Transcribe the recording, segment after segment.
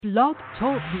Blog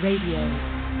Talk Radio.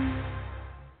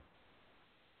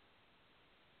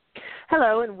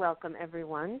 Hello and welcome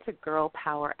everyone to Girl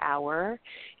Power Hour.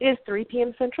 It is 3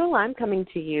 p.m. Central. I'm coming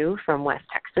to you from West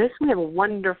Texas. We have a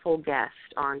wonderful guest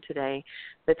on today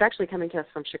that's actually coming to us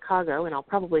from Chicago, and I'll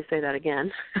probably say that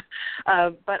again.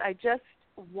 But I just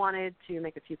wanted to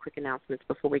make a few quick announcements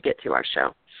before we get to our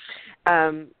show.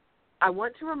 I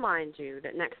want to remind you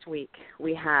that next week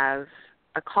we have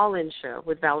a call-in show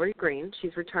with Valerie Green.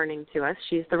 She's returning to us.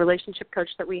 She's the relationship coach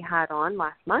that we had on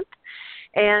last month,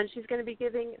 and she's going to be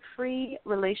giving free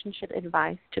relationship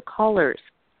advice to callers.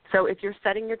 So if you're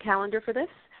setting your calendar for this,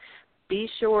 be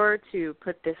sure to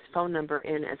put this phone number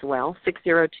in as well,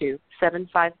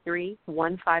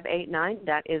 602-753-1589.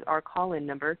 That is our call-in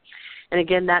number. And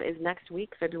again, that is next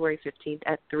week, February 15th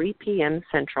at 3 p.m.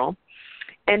 Central.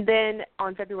 And then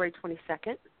on February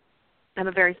 22nd, I have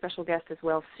a very special guest as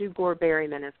well. Sue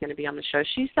Gore-Berryman is going to be on the show.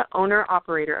 She's the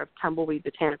owner-operator of Tumbleweed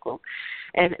Botanical.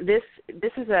 And this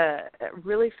is a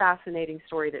really fascinating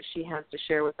story that she has to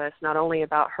share with us, not only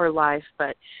about her life,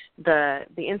 but the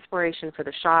inspiration for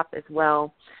the shop as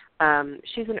well.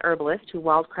 She's an herbalist who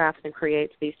wildcrafts and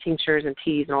creates these tinctures and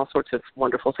teas and all sorts of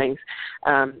wonderful things.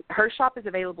 Her shop is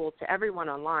available to everyone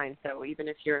online, so even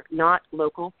if you're not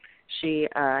local, she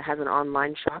has an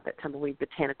online shop at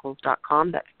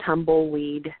tumbleweedbotanicals.com. That's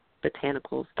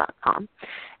tumbleweedbotanicals.com.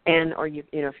 And or if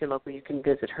you're local, you can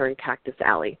visit her in Cactus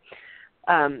Alley.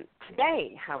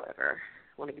 Today, however,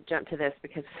 I want to jump to this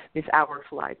because this hour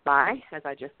flies by, as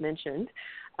I just mentioned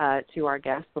to our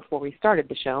guest before we started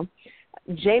the show.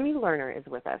 Jamie Lerner is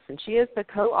with us, and she is the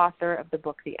co-author of the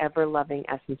book, The Ever-Loving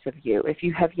Essence of You. If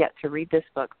you have yet to read this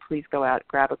book, please go out,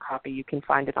 grab a copy. You can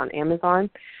find it on Amazon.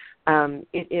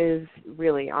 It is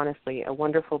really, honestly, a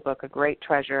wonderful book, a great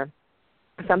treasure,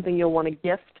 something you'll want to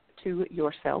gift to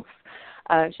yourself.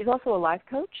 She's also a life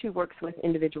coach who works with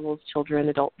individuals, children,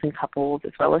 adults, and couples,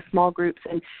 as well as small groups.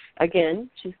 And, again,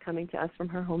 she's coming to us from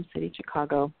her home city,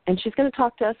 Chicago, and she's going to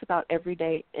talk to us about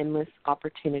everyday, endless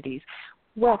opportunities.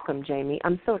 Welcome, Jamie.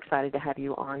 I'm so excited to have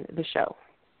you on the show.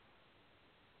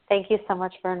 Thank you so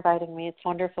much for inviting me. It's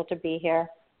wonderful to be here.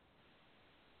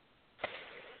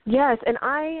 Yes, and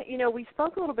we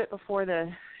spoke a little bit before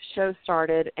the show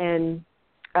started, and,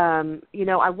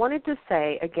 I wanted to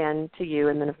say again to you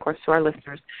and then, of course, to our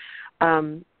listeners,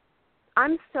 I'm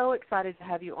so excited to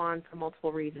have you on for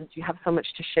multiple reasons. You have so much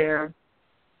to share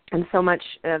and so much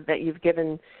that you've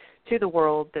given to the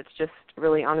world that's just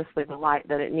really, honestly, the light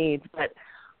that it needs. But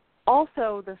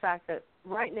also the fact that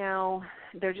right now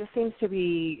there just seems to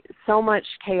be so much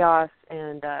chaos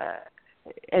and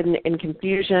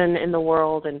confusion in the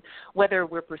world, and whether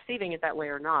we're perceiving it that way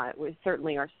or not, we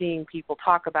certainly are seeing people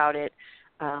talk about it.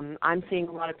 I'm seeing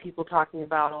a lot of people talking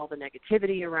about all the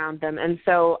negativity around them. And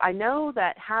so I know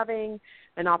that having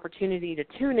an opportunity to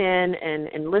tune in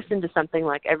and listen to something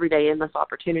like Everyday Endless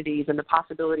Opportunities and the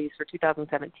Possibilities for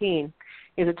 2017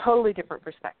 is a totally different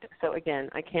perspective. So, again,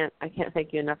 I can't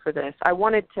thank you enough for this. I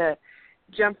wanted to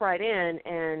jump right in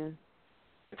and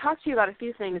talk to you about a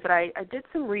few things that I did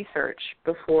some research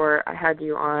before I had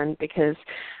you on because,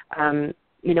 I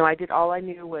did all I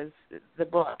knew was the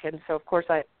book. And so, of course,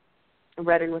 I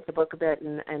read in with the book a bit,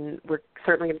 and we're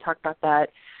certainly going to talk about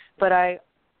that. But I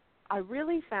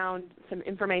really found some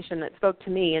information that spoke to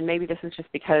me, and maybe this is just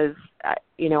because, I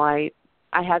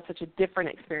had such a different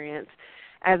experience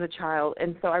as a child.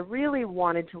 And so I really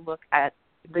wanted to look at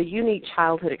the unique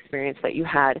childhood experience that you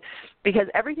had, because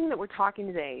everything that we're talking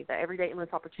today, the Everyday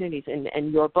Endless Opportunities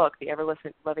and your book, The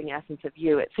Ever-Loving Essence of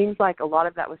You, it seems like a lot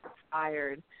of that was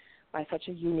inspired by such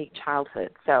a unique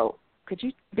childhood. So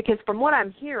because from what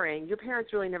I'm hearing, your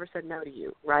parents really never said no to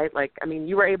you, right?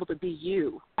 You were able to be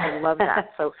you and love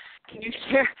that. So can you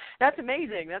share? That's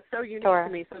amazing. That's so unique Sure. to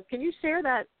me. So can you share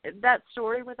that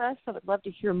story with us? I would love to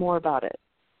hear more about it.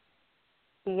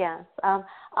 Yes. I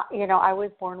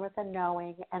was born with a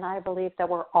knowing, and I believe that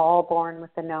we're all born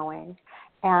with a knowing.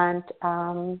 And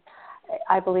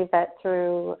I believe that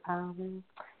through,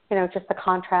 just the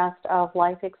contrast of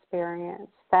life experience,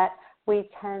 that we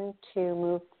tend to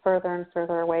move further and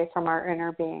further away from our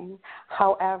inner being.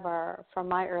 However, from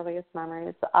my earliest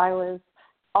memories, I was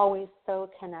always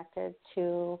so connected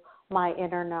to my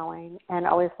inner knowing and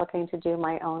always looking to do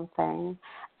my own thing.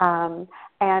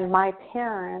 And my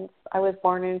parents, I was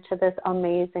born into this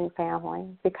amazing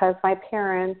family because my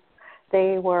parents,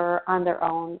 they were on their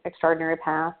own extraordinary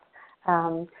path.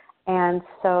 And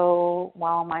so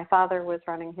while my father was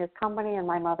running his company and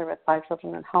my mother with 5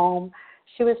 children at home,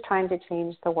 she was trying to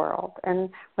change the world. And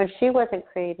when she wasn't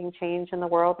creating change in the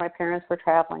world, my parents were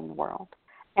traveling the world.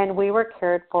 And we were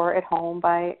cared for at home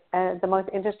by the most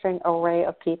interesting array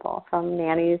of people, from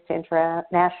nannies to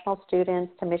international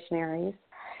students to missionaries.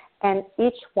 And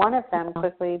each one of them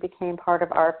quickly became part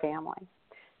of our family.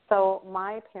 So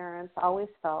my parents always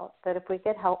felt that if we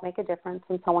could help make a difference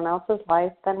in someone else's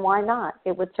life, then why not?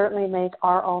 It would certainly make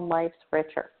our own lives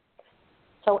richer.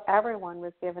 So everyone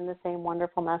was given the same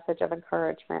wonderful message of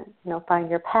encouragement. Find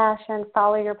your passion,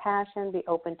 follow your passion, be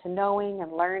open to knowing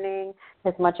and learning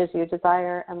as much as you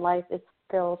desire, and life is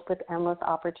filled with endless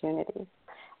opportunities.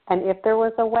 And if there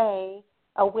was a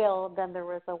will, then there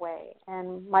was a way.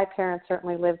 And my parents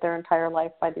certainly lived their entire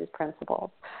life by these principles.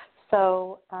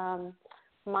 So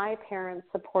my parents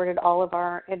supported all of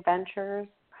our adventures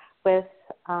with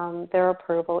their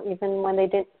approval, even when they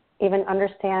didn't even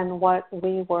understand what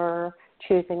we were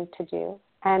choosing to do.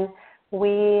 And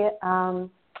we,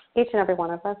 each and every one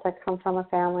of us, I come from a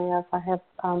family of,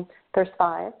 there's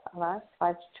 5 of us,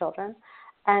 5 children,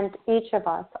 and each of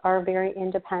us are very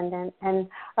independent and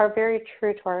are very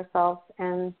true to ourselves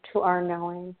and to our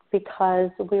knowing, because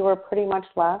we were pretty much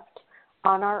left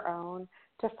on our own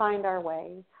to find our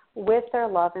way with their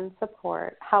love and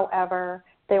support. However,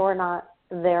 they were not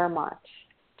there much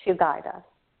to guide us.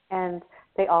 And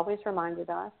they always reminded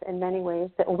us in many ways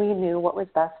that we knew what was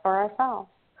best for ourselves.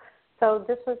 So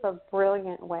this was a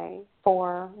brilliant way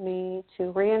for me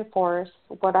to reinforce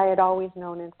what I had always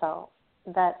known and felt,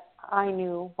 that I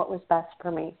knew what was best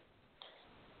for me.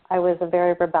 I was a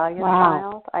very rebellious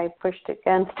child. I pushed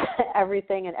against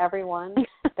everything and everyone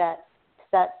that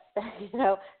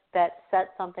set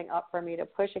something up for me to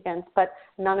push against, but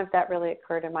none of that really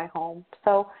occurred in my home.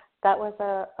 So that was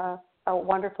a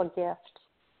wonderful gift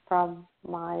from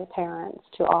my parents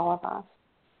to all of us.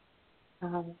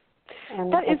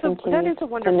 And that is a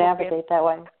wonderful to navigate gift. that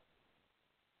way.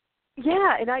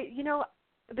 Yeah, and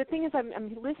the thing is,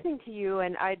 I'm listening to you,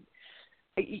 and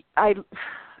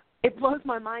it blows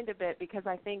my mind a bit, because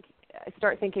I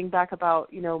start thinking back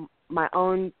about my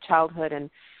own childhood, and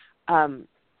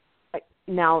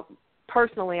now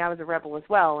personally I was a rebel as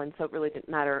well, and so it really didn't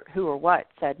matter who or what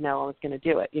said no, I was going to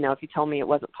do it. If you told me it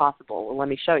wasn't possible, well, let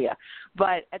me show you.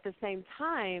 But at the same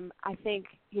time, I think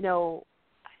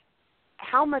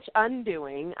how much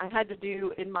undoing I had to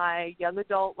do in my young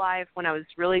adult life when I was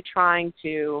really trying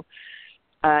to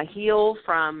heal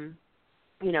from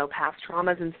past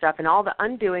traumas and stuff, and all the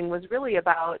undoing was really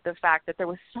about the fact that there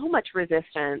was so much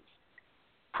resistance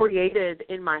created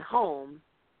in my home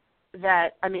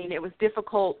that, it was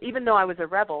difficult, even though I was a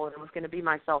rebel and I was going to be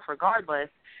myself regardless.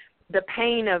 The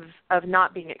pain of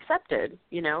not being accepted,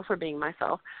 for being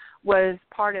myself, was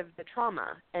part of the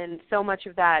trauma. And so much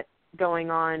of that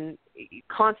going on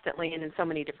constantly and in so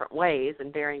many different ways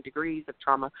and varying degrees of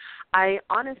trauma. I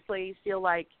honestly feel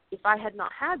like if I had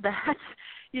not had that,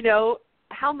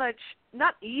 how much,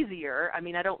 not easier,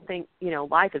 I don't think,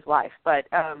 life is life, but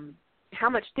how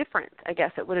much different, I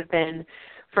guess, it would have been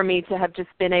for me to have just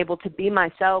been able to be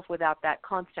myself without that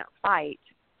constant fight,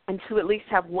 and to at least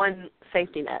have one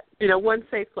safety net, one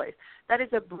safe place. That is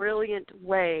a brilliant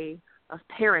way of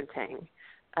parenting.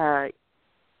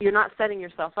 You're not setting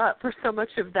yourself up for so much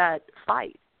of that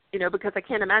fight, because I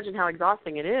can't imagine how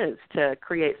exhausting it is to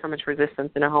create so much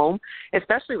resistance in a home,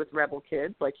 especially with rebel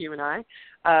kids like you and I,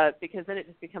 because then it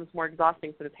just becomes more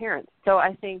exhausting for the parents. So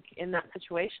I think in that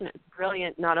situation it's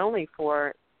brilliant not only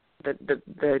for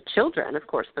the children, of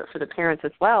course, but for the parents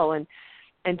as well,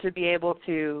 and to be able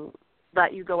to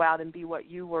let you go out and be what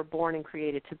you were born and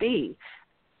created to be.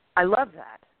 I love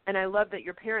that. And I love that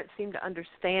your parents seem to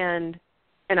understand,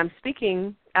 and I'm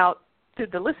speaking out to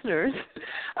the listeners,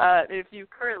 if you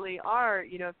currently are,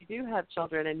 if you do have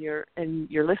children and you're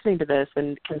listening to this,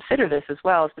 and consider this as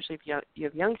well, especially if you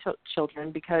have young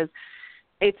children, because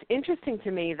it's interesting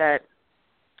to me that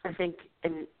I think,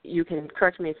 and you can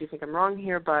correct me if you think I'm wrong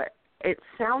here, but it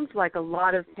sounds like a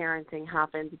lot of parenting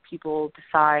happens. People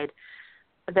decide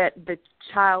that the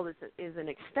child is an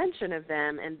extension of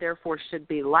them and therefore should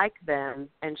be like them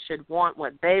and should want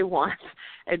what they want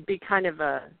and be kind of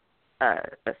a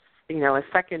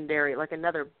secondary, like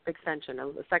another extension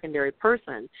of a secondary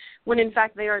person, when in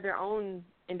fact they are their own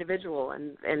individual,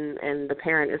 and the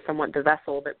parent is somewhat the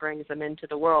vessel that brings them into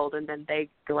the world, and then they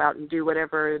go out and do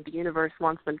whatever the universe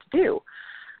wants them to do.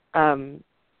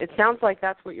 It sounds like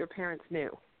that's what your parents knew.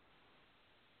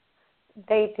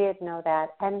 They did know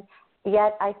that, and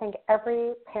yet I think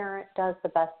every parent does the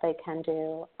best they can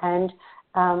do, and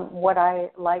What I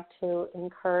like to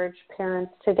encourage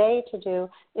parents today to do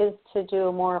is to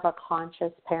do more of a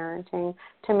conscious parenting,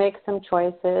 to make some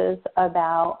choices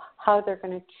about how they're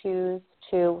going to choose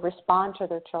to respond to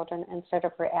their children instead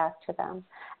of react to them.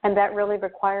 And that really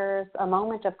requires a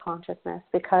moment of consciousness,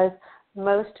 because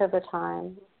most of the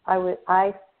time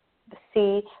I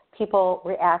see people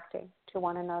reacting to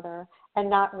one another and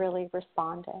not really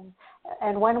responding.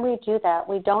 And when we do that,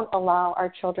 we don't allow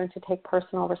our children to take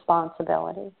personal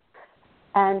responsibility.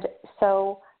 And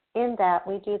so in that,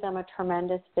 we do them a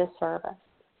tremendous disservice.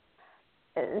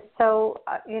 So,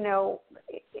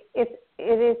 it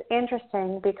is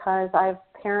interesting because I've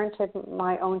parented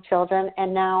my own children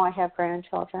and now I have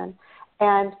grandchildren.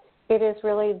 And it is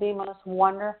really the most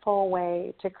wonderful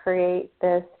way to create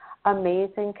this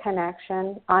amazing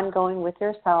connection ongoing with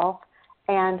yourself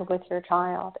and with your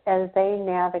child as they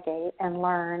navigate and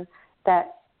learn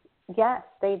that, yes,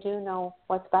 they do know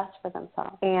what's best for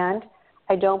themselves. And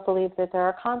I don't believe that there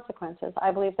are consequences.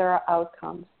 I believe there are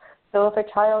outcomes. So if a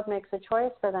child makes a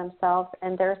choice for themselves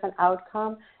and there's an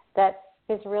outcome that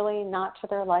is really not to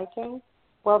their liking,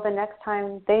 well, the next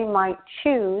time they might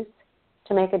choose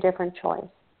to make a different choice,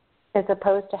 as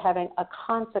opposed to having a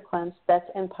consequence that's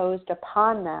imposed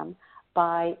upon them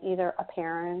by either a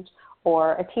parent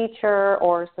or a teacher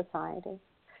or society.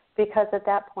 Because at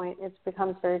that point, it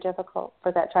becomes very difficult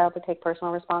for that child to take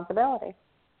personal responsibility.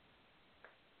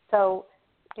 So,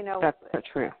 That's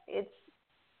true.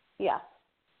 Yeah.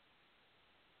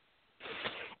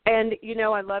 And,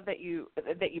 I love that you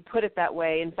put it that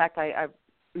way. In fact, I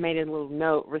made a little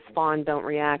note, respond, don't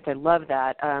react. I love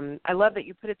that. I love that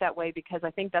you put it that way, because I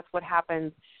think that's what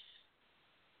happens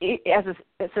as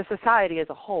a society as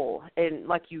a whole. And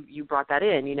like you brought that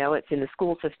in, it's in the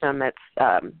school system.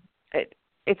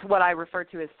 It's what I refer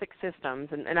to as sick systems.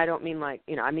 And I don't mean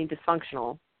I mean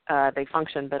dysfunctional. They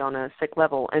function, but on a sick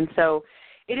level. And so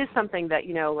it is something that,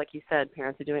 like you said,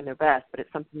 parents are doing their best, but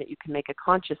it's something that you can make a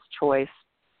conscious choice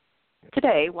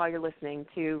today while you're listening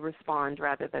to respond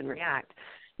rather than react.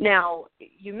 Now,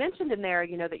 you mentioned in there,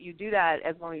 that you do that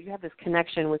as long as you have this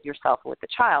connection with yourself and with the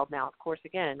child. Now, of course,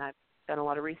 again, I've done a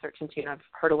lot of research into you, and I've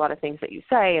heard a lot of things that you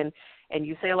say, and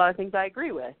you say a lot of things I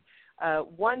agree with.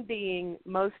 One being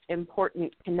most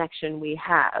important connection we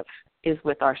have is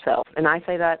with ourselves. And I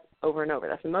say that over and over.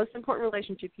 That's the most important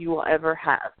relationship you will ever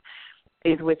have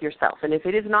is with yourself. And if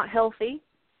it is not healthy,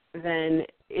 then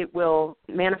it will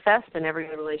manifest in every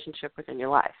other relationship within your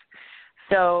life.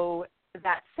 So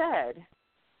that said,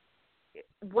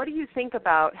 what do you think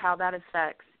about how that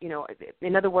affects,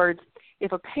 in other words,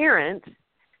 if a parent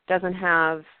doesn't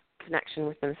have connection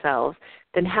with themselves,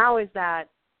 then how is that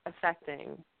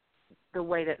affecting the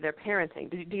way that they're parenting?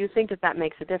 Do you think that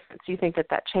makes a difference? Do you think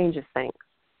that changes things?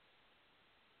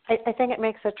 I think it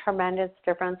makes a tremendous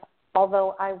difference,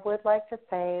 although I would like to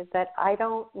say that I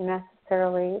don't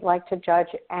necessarily like to judge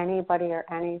anybody or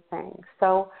anything.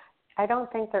 So I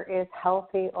don't think there is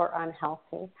healthy or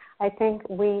unhealthy. I think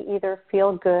we either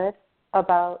feel good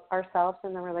about ourselves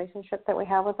and the relationship that we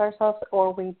have with ourselves,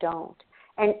 or we don't.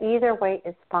 And either way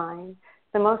is fine.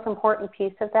 The most important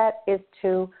piece of that is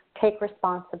to take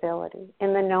responsibility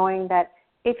in the knowing that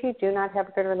if you do not have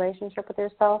a good relationship with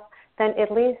yourself, then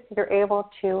at least you're able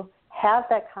to have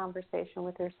that conversation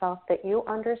with yourself, that you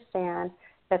understand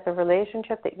that the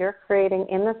relationship that you're creating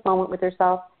in this moment with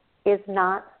yourself is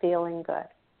not feeling good.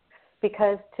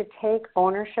 Because to take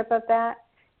ownership of that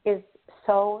is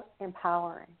so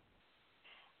empowering.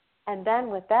 And then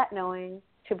with that knowing,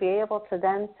 to be able to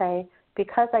then say,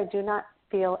 because I do not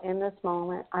feel in this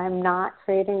moment, I am not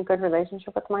creating a good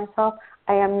relationship with myself,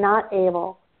 I am not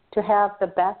able to have the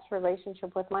best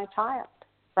relationship with my child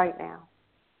right now.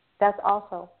 That's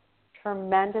also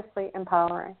tremendously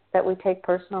empowering, that we take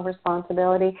personal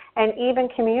responsibility and even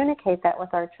communicate that with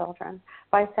our children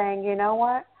by saying, you know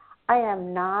what, I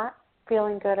am not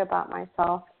feeling good about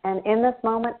myself, and in this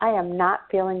moment, I am not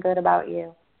feeling good about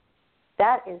you.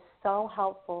 That is so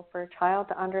helpful for a child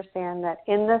to understand that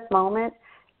in this moment,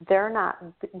 they're not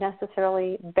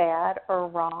necessarily bad or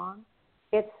wrong.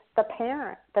 It's the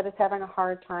parent that is having a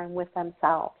hard time with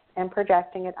themselves and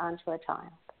projecting it onto a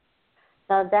child.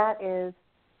 Now that is,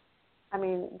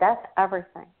 that's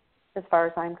everything as far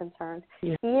as I'm concerned.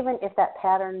 Yeah. Even if that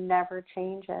pattern never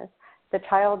changes, the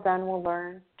child then will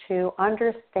learn to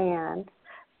understand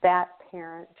that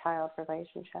parent-child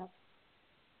relationship.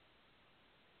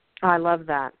 I love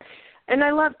that. And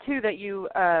I love, too, that you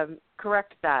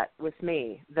correct that with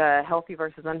me, the healthy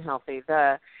versus unhealthy,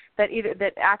 that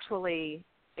actually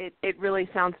it really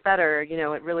sounds better,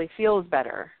 it really feels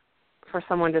better for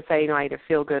someone to say, I either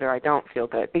feel good or I don't feel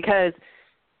good. Because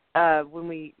when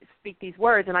we speak these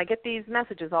words, and I get these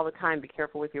messages all the time, be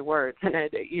careful with your words, and,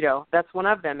 that's one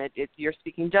of them. You're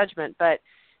speaking judgment, but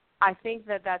I think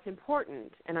that that's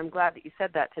important, and I'm glad that you said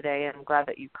that today, and I'm glad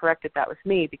that you corrected that with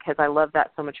me because I love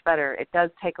that so much better. It does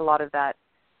take a lot of that,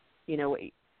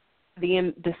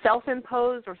 the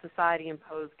self-imposed or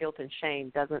society-imposed guilt and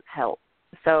shame doesn't help.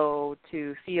 So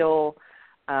to feel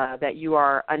that you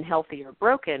are unhealthy or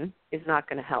broken is not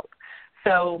going to help.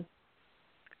 So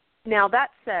now that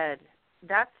said,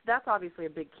 that's obviously a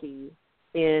big key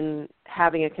in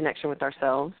having a connection with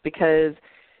ourselves because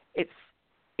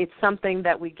it's something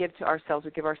that we give to ourselves. We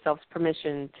give ourselves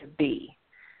permission to be.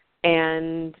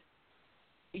 And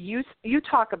you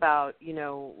talk about, you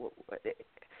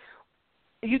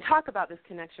talk about this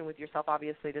connection with yourself.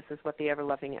 Obviously, this is what the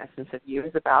ever-loving essence of you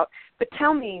is about. But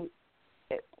tell me,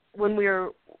 when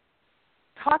we're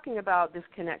talking about this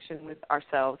connection with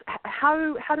ourselves, how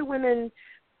do women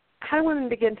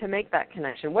begin to make that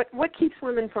connection? What keeps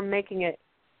women from making it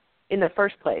in the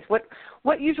first place?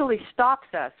 What usually stops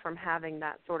us from having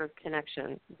that sort of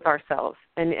connection with ourselves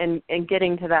and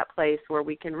getting to that place where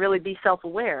we can really be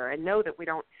self-aware and know that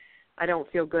I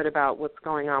don't feel good about what's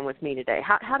going on with me today?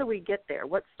 How do we get there?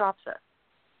 What stops us?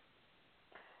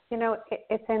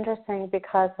 It's interesting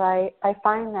because I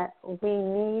find that we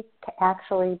need to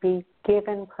actually be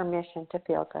given permission to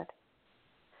feel good.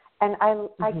 And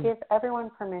I give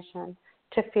everyone permission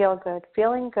to feel good.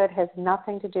 Feeling good has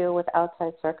nothing to do with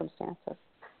outside circumstances.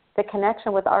 The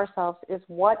connection with ourselves is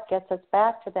what gets us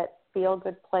back to that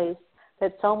feel-good place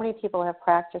that so many people have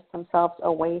practiced themselves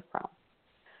away from.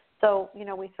 So,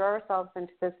 we throw ourselves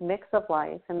into this mix of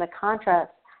life, and the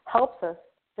contrast helps us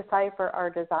decipher our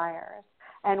desires.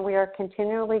 And we are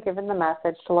continually given the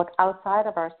message to look outside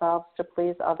of ourselves to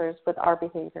please others with our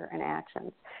behavior and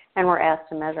actions. And we're asked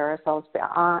to measure ourselves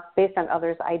based on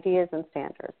others' ideas and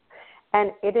standards.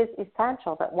 And it is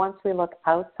essential that once we look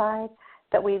outside,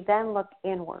 that we then look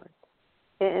inward.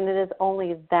 And it is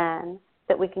only then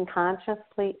that we can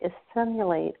consciously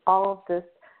assimilate all of this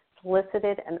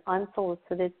solicited and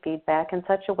unsolicited feedback in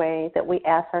such a way that we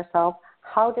ask ourselves,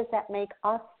 how does that make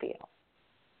us feel?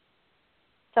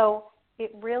 So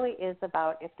it really is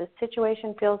about, if the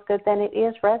situation feels good, then it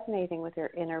is resonating with your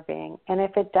inner being. And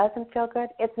if it doesn't feel good,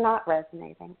 it's not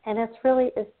resonating. And it's really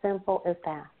as simple as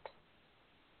that.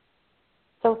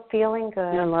 So feeling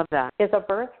good I love that. is a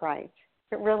birthright.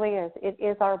 It really is. It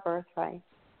is our birthright.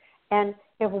 And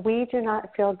if we do not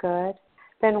feel good,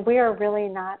 then we are really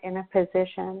not in a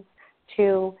position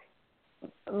to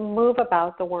move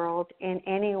about the world in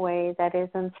any way that is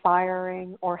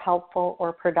inspiring or helpful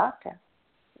or productive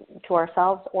to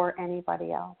ourselves or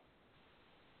anybody else.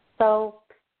 So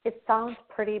it sounds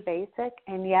pretty basic,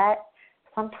 and yet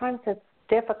sometimes it's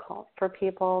difficult for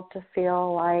people to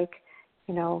feel like,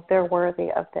 they're worthy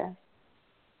of this.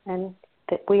 And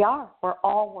that we're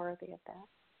all worthy of that.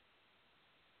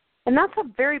 And that's a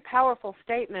very powerful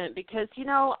statement because,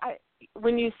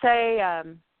 when you say,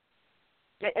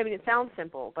 it sounds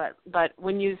simple, but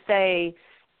when you say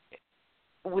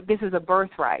this is a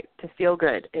birthright to feel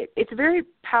good, it's a very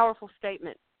powerful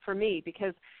statement for me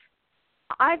because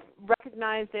I've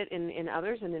recognized it in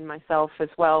others and in myself as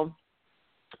well.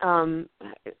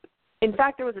 In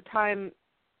fact, there was a time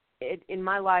in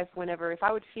my life whenever, if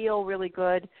I would feel really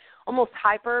good, almost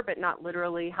hyper, but not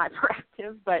literally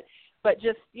hyperactive, but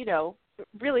just,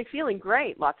 really feeling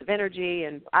great, lots of energy,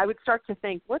 and I would start to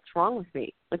think, what's wrong with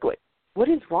me? Like, what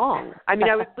is wrong? I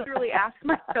would literally ask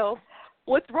myself,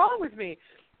 what's wrong with me?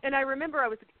 And I remember I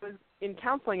was in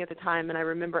counseling at the time, and I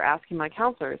remember asking my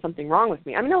counselor, is something wrong with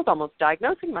me? I was almost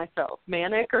diagnosing myself,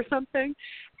 manic or something,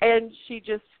 and she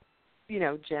just,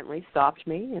 gently stopped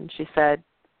me, and she said,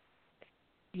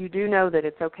 you do know that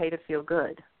it's okay to feel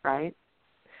good, right?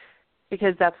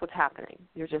 Because that's what's happening.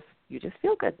 You just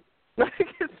feel good. There's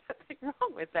nothing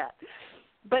wrong with that.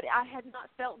 But I had not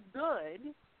felt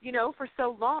good, for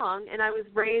so long, and I was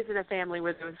raised in a family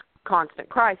where there was constant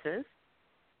crisis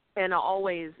and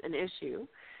always an issue.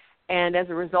 And as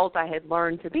a result, I had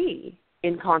learned to be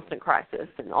in constant crisis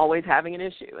and always having an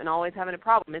issue and always having a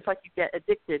problem. It's like you get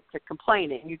addicted to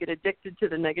complaining. You get addicted to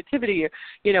the negativity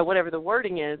or, whatever the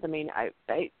wording is.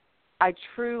 I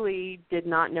truly did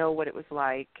not know what it was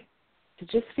like to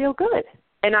just feel good.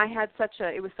 And I had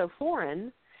it was so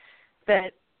foreign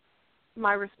that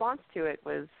my response to it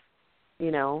was,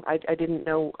 I didn't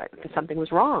know something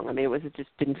was wrong. It just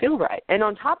didn't feel right. And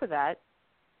on top of that,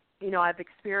 I've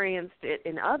experienced it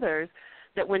in others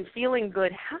that when feeling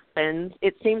good happens,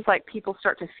 it seems like people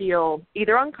start to feel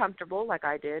either uncomfortable, like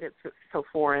I did, it's so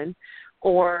foreign,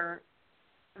 or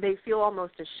they feel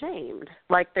almost ashamed,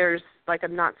 like I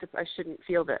shouldn't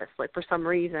feel this, like for some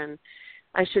reason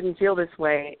I shouldn't feel this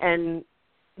way, and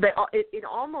it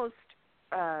almost,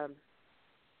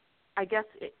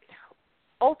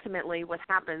 ultimately what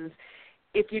happens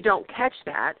if you don't catch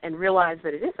that and realize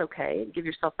that it is okay, give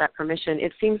yourself that permission,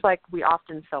 it seems like we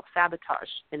often self-sabotage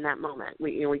in that moment.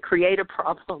 We create a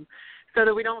problem so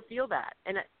that we don't feel that.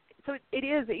 And so it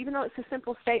is, even though it's a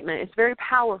simple statement, it's very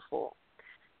powerful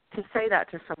to say that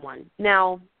to someone.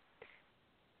 Now,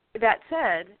 that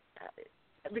said,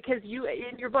 because you,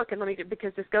 in your book, and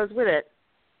because this goes with it,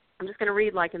 I'm just going to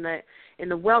read, like in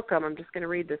the welcome, I'm just going to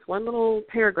read this one little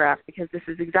paragraph because this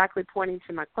is exactly pointing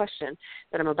to my question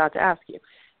that I'm about to ask you.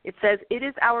 It says, "It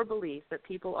is our belief that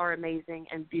people are amazing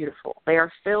and beautiful. They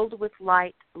are filled with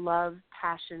light, love,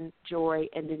 passion, joy,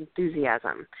 and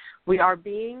enthusiasm. We are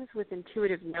beings with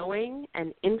intuitive knowing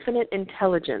and infinite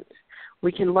intelligence.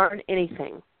 We can learn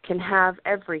anything, can have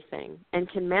everything, and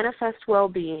can manifest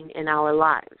well-being in our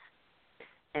lives.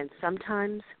 And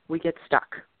sometimes we get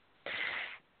stuck."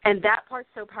 And that part's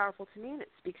so powerful to me, and it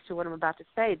speaks to what I'm about to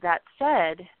say. That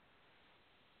said,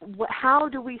 how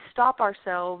do we stop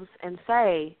ourselves and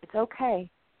say, it's okay,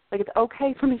 like it's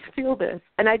okay for me to feel this,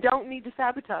 and I don't need to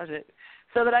sabotage it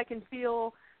so that I can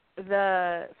feel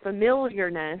the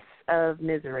familiarness of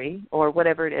misery or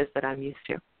whatever it is that I'm used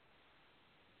to?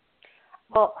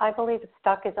 Well, I believe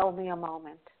stuck is only a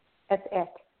moment. That's it.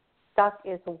 Stuck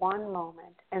is one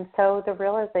moment. And so the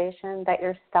realization that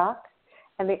you're stuck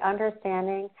and the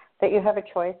understanding that you have a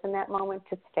choice in that moment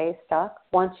to stay stuck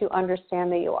once you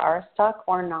understand that you are stuck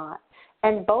or not.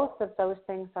 And both of those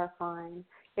things are fine.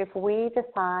 If we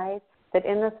decide that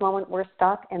in this moment we're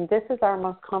stuck and this is our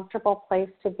most comfortable place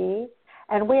to be,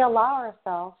 and we allow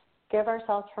ourselves, give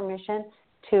ourselves permission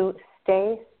to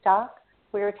stay stuck,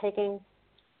 we are taking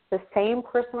the same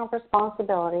personal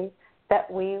responsibility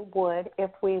that we would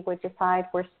if we would decide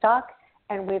we're stuck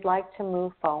and we'd like to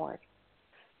move forward.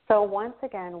 So once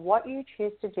again, what you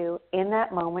choose to do in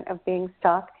that moment of being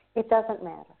stuck, it doesn't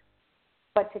matter.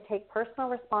 But to take personal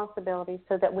responsibility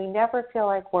so that we never feel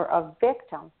like we're a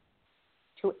victim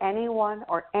to anyone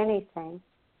or anything,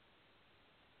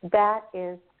 that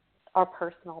is our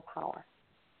personal power.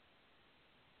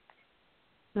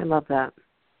 I love that.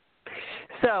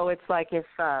 So it's like if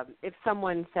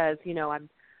someone says,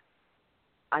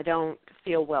 I don't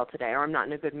feel well today, or I'm not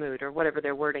in a good mood, or whatever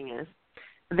their wording is,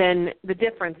 then the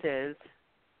difference is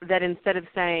that instead of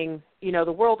saying,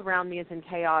 the world around me is in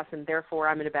chaos and therefore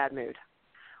I'm in a bad mood,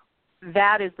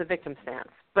 that is the victim stance.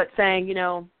 But saying,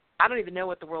 I don't even know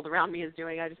what the world around me is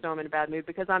doing, I just know I'm in a bad mood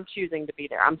because I'm choosing to be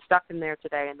there. I'm stuck in there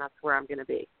today and that's where I'm going to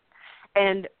be.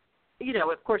 And,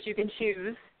 of course you can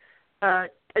choose a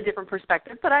different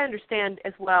perspective, but I understand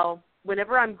as well,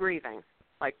 whenever I'm grieving,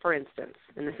 like for instance,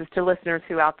 and this is to listeners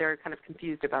who out there are kind of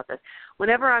confused about this,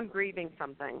 whenever I'm grieving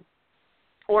something,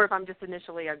 or if I've just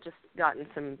gotten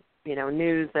some,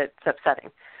 news that's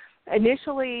upsetting.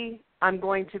 Initially, I'm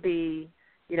going to be,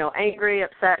 angry,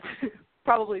 upset,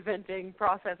 probably venting,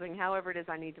 processing, however it is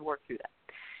I need to work through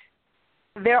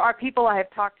that. There are people I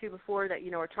have talked to before that,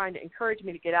 are trying to encourage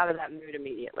me to get out of that mood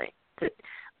immediately.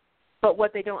 But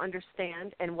what they don't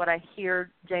understand, and what I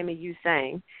hear, Jamie, you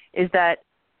saying, is that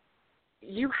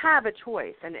you have a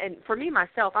choice. And for me,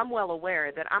 myself, I'm well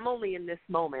aware that I'm only in this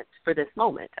moment for this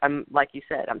moment. I'm, like you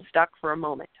said, I'm stuck for a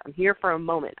moment. I'm here for a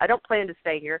moment. I don't plan to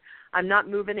stay here. I'm not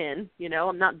moving in,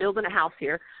 I'm not building a house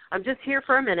here. I'm just here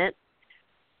for a minute.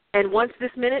 And once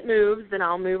this minute moves, then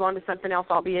I'll move on to something else.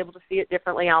 I'll be able to see it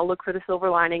differently. I'll look for the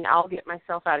silver lining. I'll get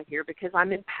myself out of here because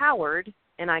I'm empowered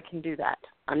and I can do that.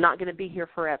 I'm not going to be here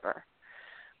forever.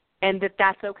 And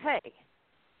that's okay.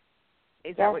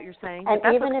 Is that what you're saying? And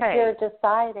that's even okay. if you're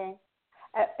deciding,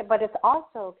 but it's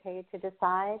also okay to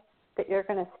decide that you're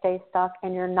going to stay stuck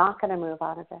and you're not going to move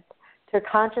out of it. To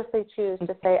consciously choose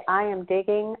to say, I am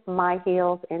digging my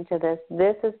heels into this.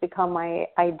 This has become my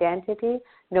identity.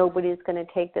 Nobody's going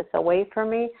to take this away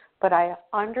from me, but I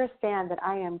understand that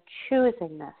I am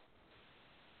choosing this.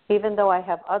 Even though I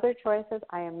have other choices,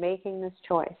 I am making this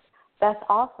choice. That's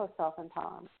also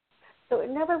self-empowerment. So it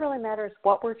never really matters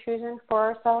what we're choosing for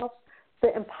ourselves.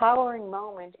 The empowering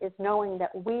moment is knowing that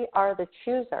we are the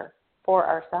chooser for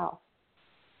ourselves.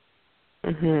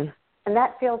 Mm-hmm. And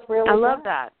that feels really good. I love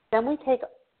that. Then we take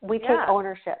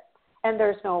ownership. And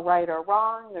there's no right or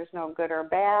wrong. There's no good or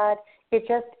bad. It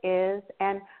just is.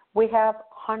 And we have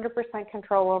 100%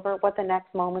 control over what the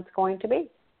next moment's going to be.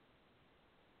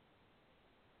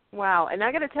 Wow. And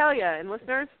I got to tell you, and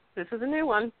listeners, this is a new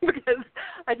one because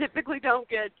I typically don't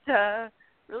get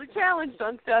really challenged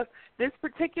on stuff. This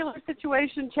particular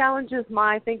situation challenges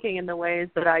my thinking in the ways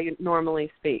that I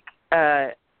normally speak.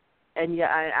 And yeah,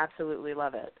 I absolutely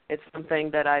love it. It's something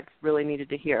that I've really needed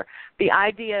to hear. The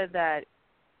idea that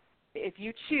if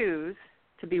you choose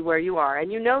to be where you are,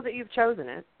 and you know that you've chosen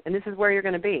it, and this is where you're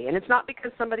going to be, and it's not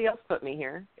because somebody else put me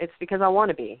here. It's because I want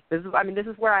to be. This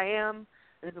is where I am,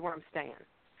 and this is where I'm staying.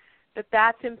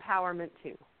 That's empowerment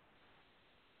too.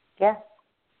 Yes,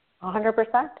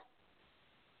 100%.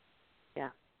 Yeah,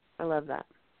 I love that.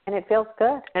 And it feels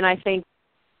good.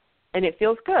 And it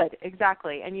feels good,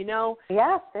 exactly. And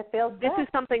yes, it feels this good. is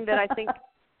something that I think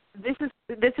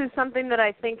this is something that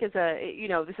I think is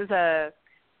this is a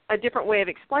different way of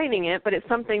explaining it, but it's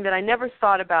something that I never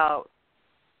thought about.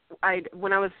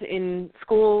 When I was in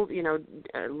school,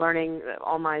 learning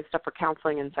all my stuff for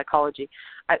counseling and psychology,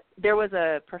 there was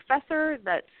a professor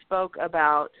that spoke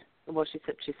about. Well,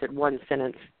 she said one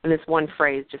sentence, and this one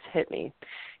phrase just hit me.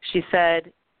 She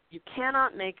said, "You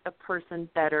cannot make a person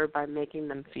better by making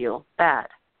them feel bad."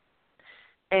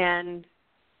 And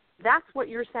that's what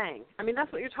you're saying.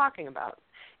 That's what you're talking about,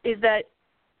 is that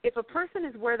if a person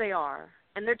is where they are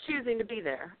and they're choosing to be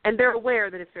there and they're aware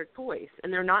that it's their choice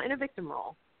and they're not in a victim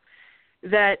role,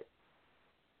 that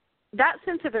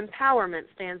sense of empowerment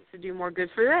stands to do more good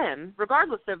for them,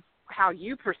 regardless of how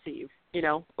you perceive,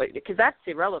 because that's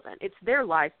irrelevant. It's their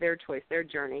life, their choice, their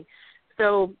journey.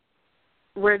 So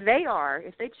where they are,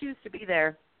 if they choose to be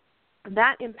there,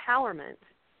 that empowerment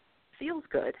feels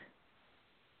good.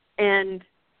 And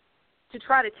to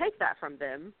try to take that from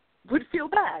them would feel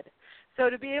bad. So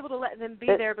to be able to let them be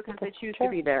there because they choose to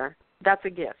be there, that's a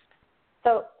gift.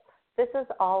 So this is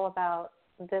all about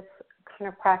this kind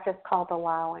of practice called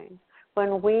allowing.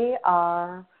 When we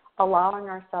are allowing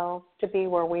ourselves to be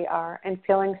where we are and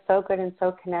feeling so good and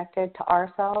so connected to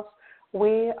ourselves,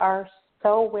 we are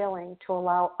so willing to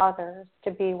allow others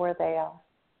to be where they are.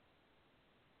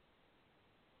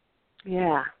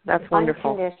 Yeah, that's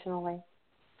wonderful. Unconditionally.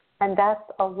 And that's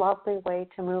a lovely way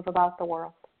to move about the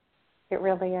world. It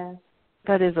really is.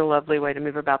 That is a lovely way to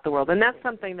move about the world. And that's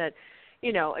something that,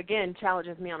 again,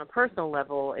 challenges me on a personal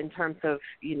level in terms of,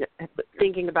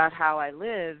 thinking about how I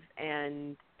live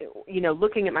and,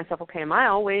 looking at myself, okay, am I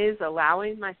always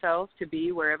allowing myself to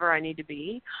be wherever I need to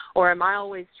be? Or am I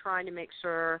always trying to make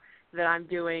sure that I'm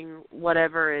doing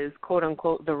whatever is, quote,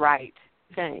 unquote, the right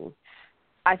thing?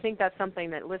 I think that's something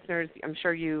that listeners, I'm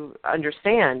sure you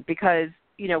understand, because,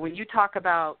 when you talk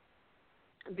about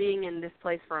being in this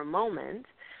place for a moment,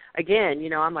 again,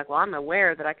 I'm like, well, I'm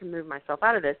aware that I can move myself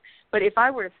out of this. But if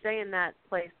I were to stay in that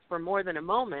place for more than a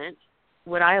moment,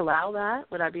 would I allow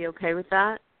that? Would I be okay with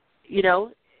that?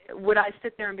 Would I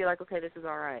sit there and be like, okay, this is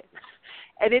all right?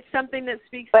 And it's something that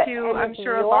speaks to, I'm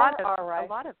sure, a lot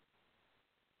of.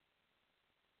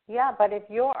 Yeah, but if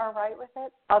you're all right with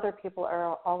it, other people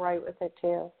are all right with it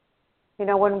too.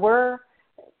 When we're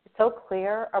so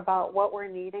clear about what we're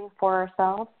needing for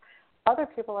ourselves, other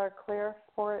people are clear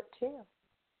for it too.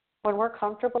 When we're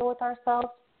comfortable with ourselves,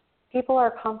 people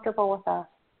are comfortable with us.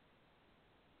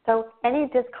 So any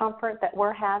discomfort that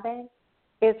we're having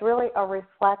is really a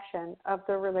reflection of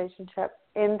the relationship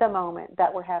in the moment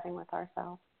that we're having with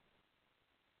ourselves.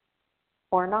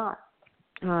 Or not.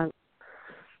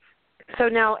 So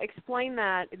now explain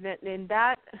that in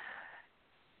that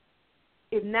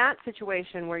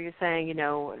situation where you're saying,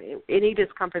 any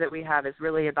discomfort that we have is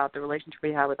really about the relationship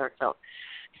we have with ourselves.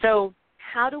 So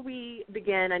how do we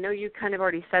begin? I know you kind of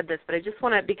already said this, but I just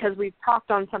want to, because we've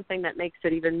talked on something that makes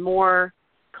it even more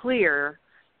clear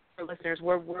for listeners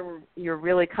where you're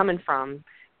really coming from,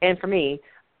 and for me,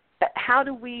 how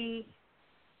do we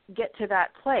get to that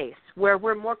place where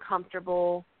we're more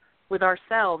comfortable with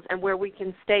ourselves and where we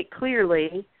can state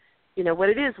clearly, what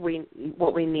it is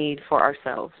what we need for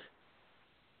ourselves?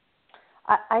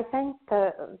 I think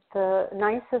the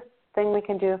nicest thing we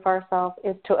can do for ourselves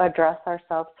is to address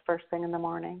ourselves first thing in the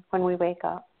morning when we wake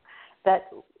up. That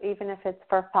even if it's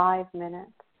for 5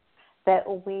 minutes, that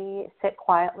we sit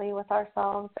quietly with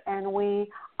ourselves and we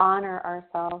honor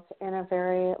ourselves in a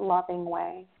very loving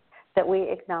way, that we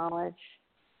acknowledge,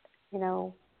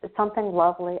 something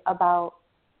lovely about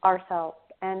ourselves,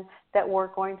 and that we're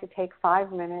going to take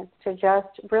 5 minutes to just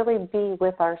really be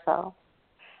with ourselves.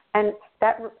 And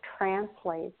that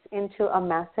translates into a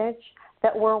message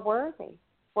that we're worthy.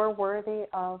 We're worthy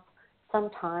of some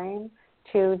time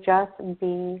to just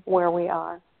be where we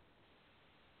are.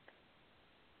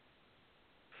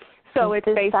 So it's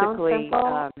basically...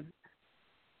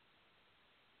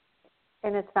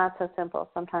 and it's not so simple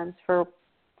sometimes for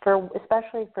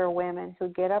especially for women who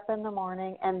get up in the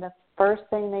morning and the first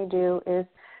thing they do is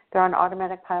they're on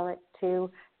automatic pilot to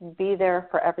be there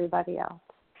for everybody else.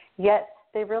 Yet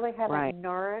they really haven't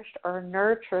nourished or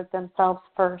nurtured themselves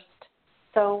first.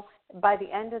 So by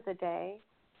the end of the day,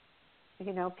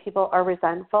 you know, people are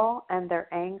resentful and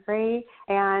they're angry,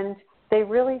 and they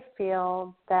really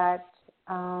feel that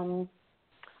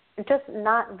just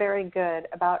not very good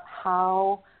about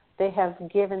how they have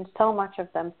given so much of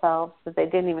themselves that they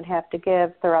didn't even have to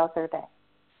give throughout their day.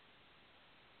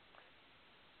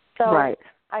 So right.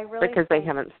 I really because they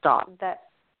haven't stopped.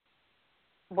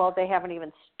 Well, they haven't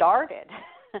even started.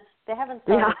 They haven't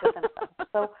started with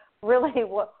themselves. So really,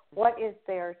 what is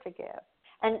there to give?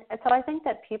 And so I think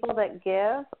that people that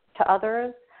give to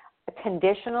others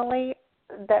conditionally,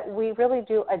 that we really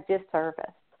do a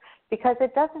disservice, because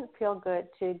it doesn't feel good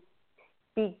to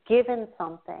be given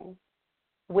something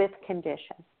with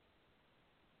condition.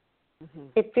 Mm-hmm.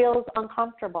 It feels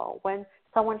uncomfortable when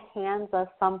someone hands us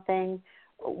something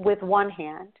with one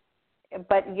hand,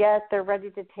 but yet they're ready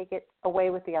to take it away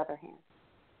with the other hand,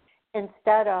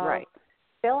 instead of right.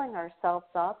 filling ourselves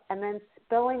up and then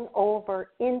spilling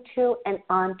over into and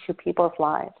onto people's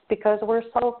lives, because we're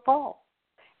so full.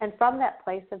 And from that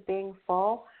place of being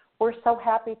full, we're so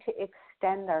happy to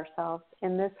extend ourselves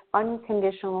in this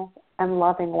unconditional and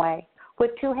loving way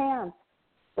with two hands,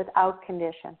 without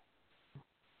condition.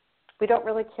 We don't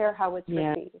really care how it's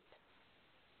received.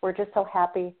 We're just so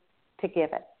happy to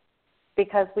give it,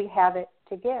 because we have it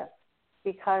to give,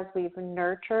 because we've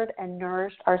nurtured and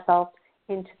nourished ourselves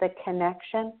into the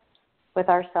connection with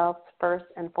ourselves first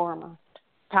and foremost.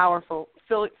 Powerful.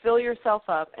 Fill yourself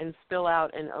up and spill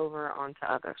out and over onto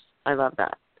others. I love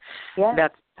that. Yeah.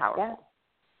 That's powerful. Yeah.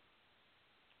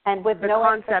 And with no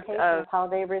expectation of how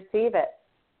they receive it,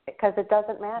 because it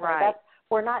doesn't matter. Right.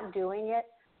 We're not doing it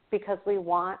because we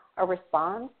want a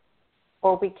response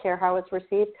or we care how it's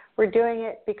received. We're doing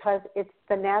it because it's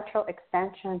the natural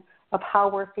extension of how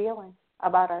we're feeling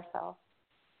about ourselves.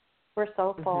 We're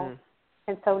so full. Mm-hmm.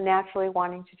 And so naturally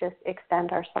wanting to just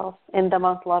extend ourselves in the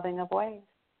most loving of ways.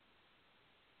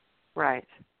 Right.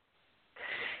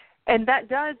 And that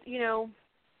does,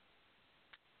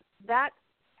 that,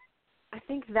 I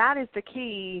think that is the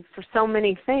key for so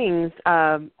many things.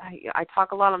 I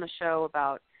talk a lot on the show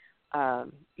about,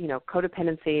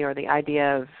 codependency, or the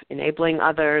idea of enabling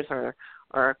others,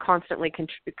 or constantly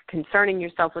concerning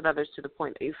yourself with others to the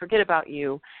point that you forget about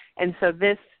you. And so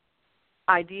this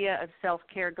idea of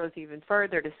self-care goes even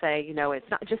further to say, it's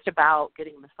not just about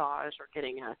getting a massage or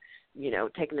getting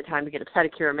taking the time to get a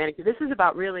pedicure or manicure. This is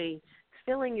about really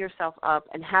filling yourself up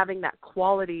and having that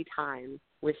quality time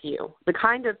with you, the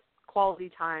kind of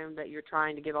quality time that you're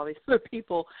trying to give all these other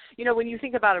people. When you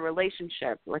think about a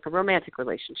relationship, like a romantic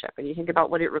relationship, and you think about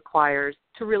what it requires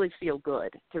to really feel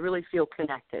good, to really feel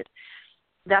connected,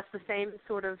 that's the same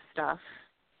sort of stuff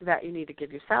that you need to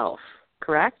give yourself.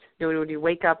 Correct? When you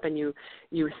wake up and you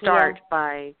start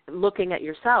by looking at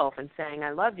yourself and saying,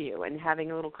 I love you, and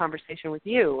having a little conversation with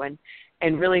you,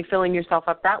 and really filling yourself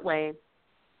up that way.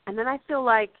 And then I feel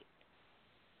like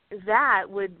that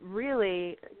would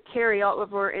really carry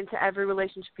over into every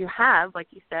relationship you have. Like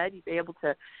you said, you'd be able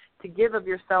to give of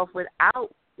yourself without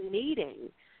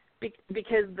needing,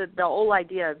 because the whole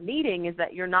idea of needing is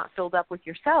that you're not filled up with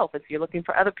yourself. If you're looking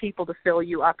for other people to fill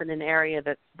you up in an area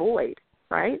that's void,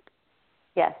 right?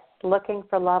 Yes, looking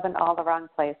for love in all the wrong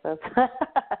places.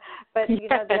 But, the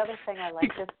other thing I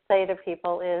like to say to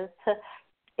people is,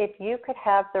 if you could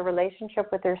have the relationship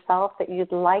with yourself that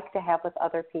you'd like to have with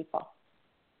other people,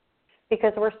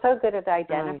 because we're so good at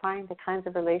identifying the kinds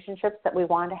of relationships that we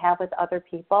want to have with other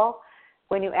people.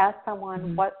 When you ask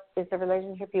someone, what is the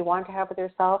relationship you want to have with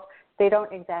yourself, they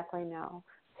don't exactly know.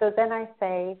 So then I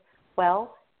say,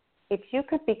 well, if you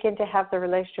could begin to have the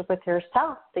relationship with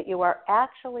yourself that you are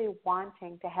actually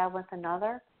wanting to have with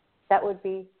another, that would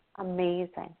be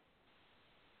amazing.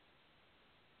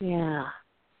 Yeah.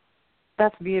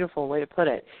 That's a beautiful way to put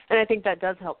it. And I think that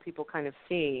does help people kind of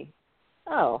see,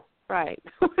 oh, right.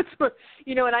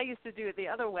 And I used to do it the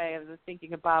other way. I was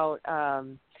thinking about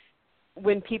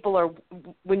when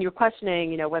you're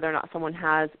questioning, whether or not someone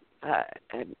has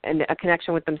a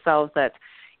connection with themselves that's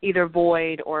either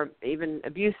void or even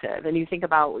abusive. And you think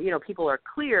about, people are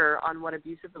clear on what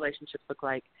abusive relationships look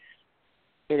like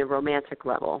in a romantic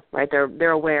level, right?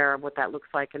 They're aware of what that looks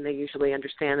like, and they usually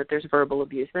understand that there's verbal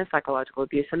abuse and there's psychological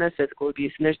abuse and there's physical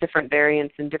abuse, and there's different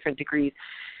variants and different degrees.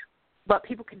 But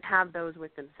people can have those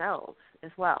with themselves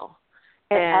as well.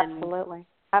 And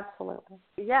absolutely.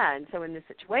 Yeah, and so in this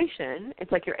situation,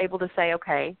 it's like you're able to say,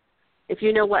 okay, if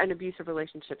you know what an abusive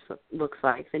relationship looks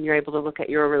like, then you're able to look at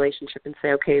your relationship and say,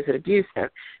 okay, is it abusive?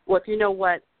 Well, if you know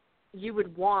what you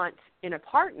would want in a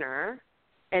partner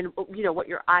and, what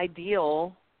your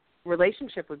ideal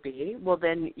relationship would be, well,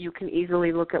 then you can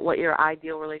easily look at what your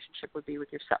ideal relationship would be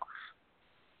with yourself.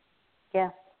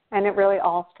 Yes, And it really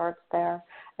all starts there.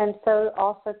 And so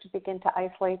also to begin to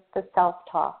isolate the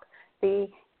self-talk, the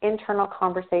internal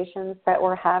conversations that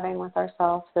we're having with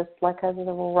ourselves, this like a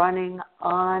running,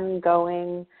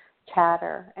 ongoing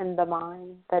chatter in the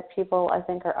mind that people, I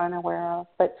think, are unaware of.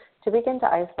 But to begin to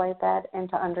isolate that and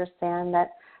to understand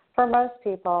that for most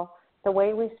people, the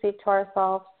way we speak to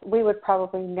ourselves, we would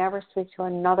probably never speak to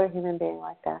another human being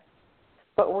like that.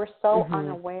 But we're so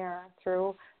unaware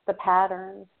through the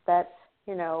patterns that,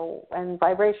 you know, and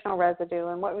vibrational residue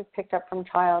and what we've picked up from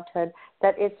childhood,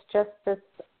 that it's just this,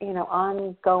 you know,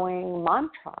 ongoing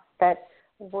mantra that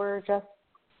we're just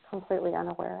completely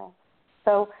unaware of.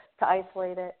 So to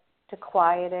isolate it, to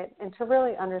quiet it, and to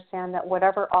really understand that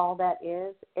whatever all that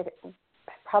is, it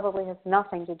probably has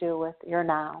nothing to do with your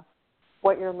now,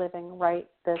 what you're living right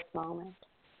this moment.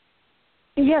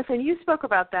 Yes, and you spoke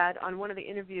about that on one of the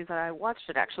interviews that I watched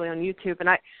it actually on YouTube, and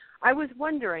I was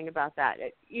wondering about that.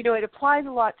 You know, it applies a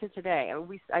lot to today.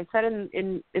 I said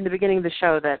in the beginning of the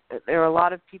show that there are a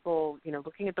lot of people, you know,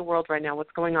 looking at the world right now,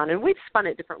 what's going on, and we've spun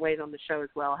it different ways on the show as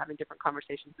well, having different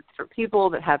conversations with different people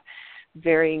that have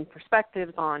varying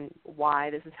perspectives on why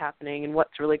this is happening and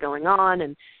what's really going on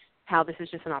and how this is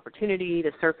just an opportunity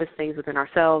to surface things within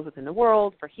ourselves, within the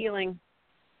world, for healing.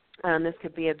 This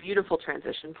could be a beautiful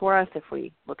transition for us if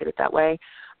we look at it that way.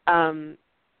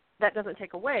 That doesn't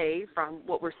take away from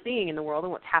what we're seeing in the world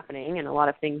and what's happening and a lot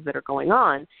of things that are going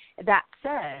on. That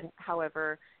said,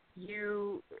 however,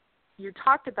 you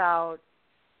talked about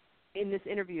in this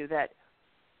interview that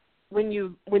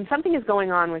when something is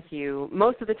going on with you,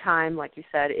 most of the time, like you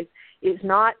said, it's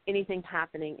not anything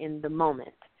happening in the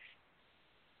moment.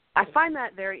 I find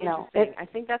that very interesting. I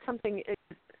think that's something.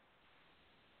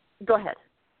 Go ahead.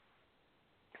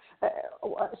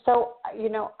 So, you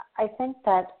know, I think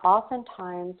that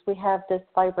oftentimes we have this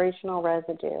vibrational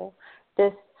residue,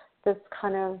 this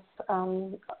kind of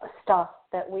stuff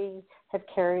that we have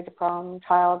carried from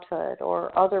childhood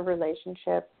or other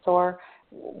relationships or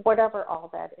whatever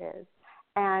all that is.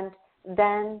 And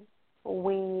then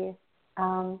we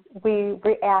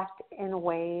react in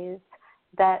ways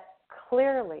that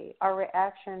clearly our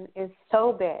reaction is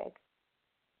so big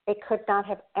it could not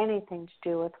have anything to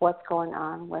do with what's going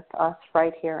on with us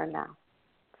right here and now.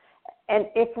 And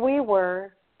if we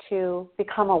were to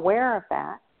become aware of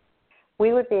that,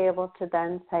 we would be able to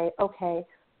then say, okay,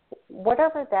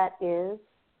 whatever that is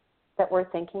that we're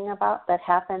thinking about that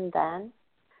happened then,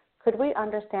 could we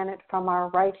understand it from our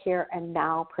right here and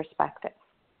now perspective?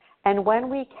 And when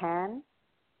we can,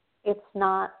 it's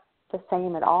not the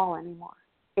same at all anymore.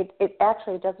 It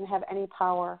actually doesn't have any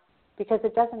power because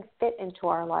it doesn't fit into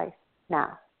our life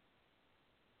now.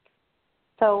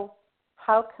 So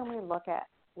how can we look at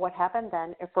what happened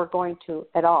then, if we're going to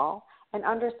at all, and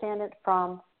understand it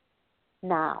from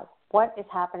now? What is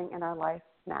happening in our life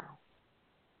now?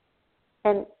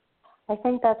 And I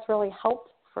think that's really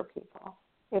helpful for people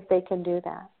if they can do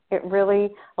that. It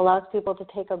really allows people to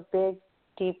take a big,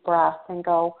 deep breath and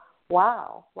go,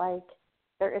 wow, like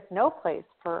there is no place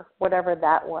for whatever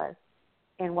that was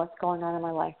in what's going on in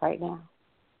my life right now.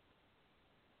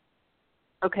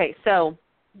 Okay, so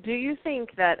do you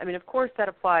think that, I mean, of course that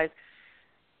applies,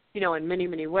 you know, in many,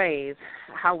 many ways,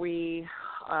 how we,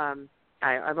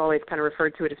 I've always kind of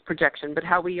referred to it as projection, but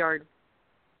how we are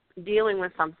dealing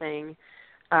with something,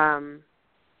 for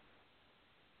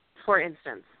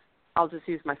instance, I'll just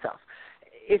use myself.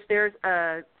 If there's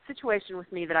a situation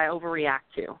with me that I overreact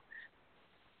to,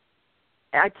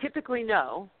 I typically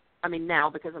know, I mean now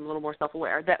because I'm a little more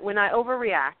self-aware, that when I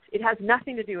overreact, it has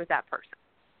nothing to do with that person.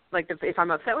 Like if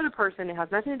I'm upset with a person, it has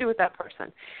nothing to do with that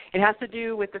person. It has to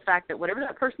do with the fact that whatever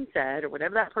that person said or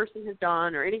whatever that person has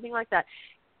done or anything like that,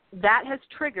 that has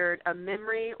triggered a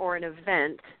memory or an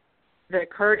event that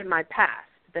occurred in my past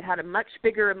that had a much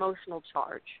bigger emotional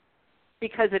charge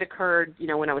because it occurred, you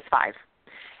know, when I was 5.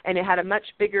 And it had a much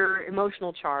bigger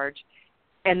emotional charge,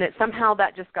 and that somehow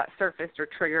that just got surfaced or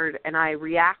triggered, and I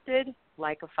reacted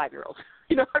like a 5-year-old.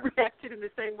 You know, I reacted in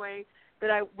the same way that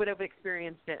I would have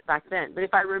experienced it back then. But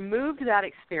if I removed that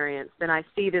experience, then I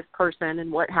see this person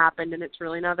and what happened, and it's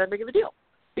really not that big of a deal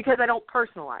because I don't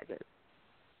personalize it.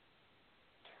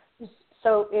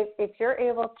 So if you're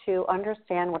able to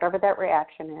understand whatever that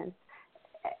reaction is,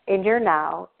 in your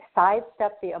now,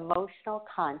 sidestep the emotional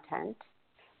content,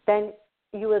 then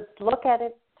you would look at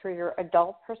it through your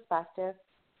adult perspective,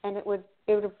 and it would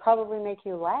probably make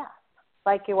you laugh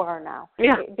like you are now.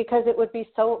 Yeah. Because it would be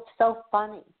so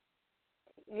funny.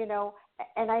 You know,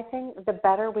 and I think the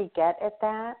better we get at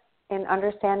that, in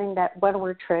understanding that when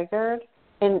we're triggered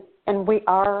and we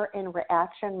are in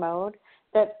reaction mode,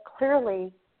 that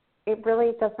clearly it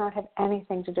really does not have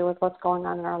anything to do with what's going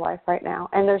on in our life right now,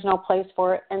 and there's no place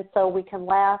for it, and so we can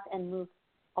laugh and move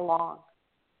along.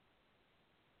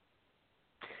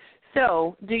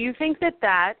 So do you think that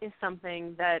that is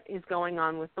something that is going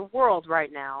on with the world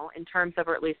right now in terms of,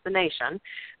 or at least the nation,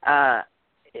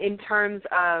 in terms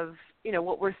of, you know,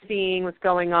 what we're seeing, what's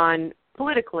going on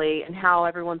politically and how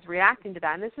everyone's reacting to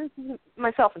that, and this is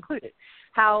myself included,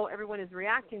 how everyone is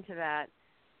reacting to that?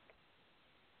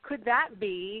 Could that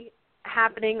be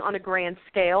happening on a grand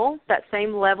scale, that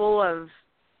same level of,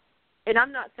 and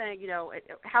I'm not saying, you know,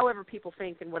 however people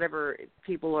think and whatever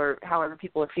people are, however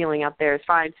people are feeling out there is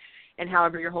fine, and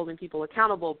however you're holding people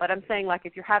accountable, but I'm saying, like,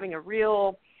 if you're having a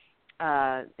real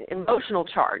emotional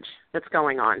charge that's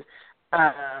going on,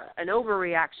 an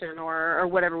overreaction or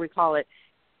whatever we call it,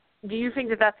 do you think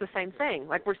that that's the same thing?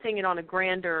 Like, we're seeing it on a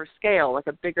grander scale, like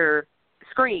a bigger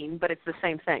screen, but it's the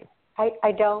same thing?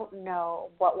 I don't know.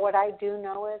 What I do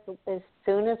know is as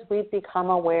soon as we become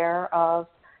aware of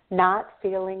not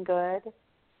feeling good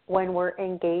when we're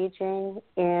engaging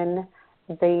in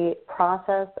the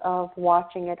process of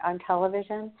watching it on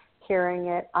television, hearing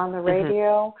it on the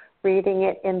radio, reading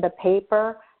it in the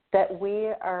paper, that we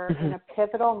are in a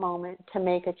pivotal moment to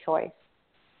make a choice,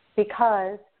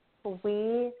 because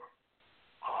we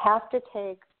have to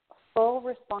take full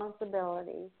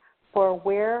responsibility for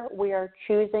where we are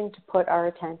choosing to put our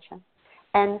attention.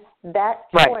 And that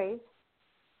choice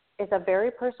is a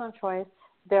very personal choice.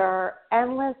 There are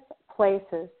endless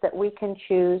places that we can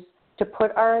choose to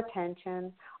put our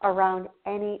attention around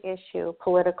any issue,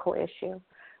 political issue.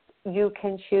 You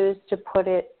can choose to put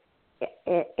it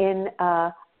in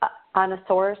on a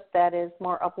source that is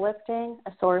more uplifting,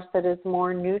 a source that is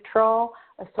more neutral,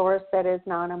 a source that is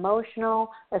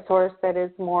non-emotional, a source that is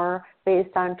more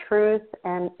based on truth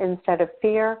and instead of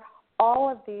fear. All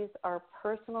of these are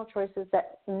personal choices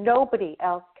that nobody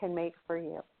else can make for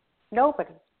you.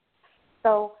 Nobody.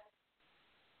 So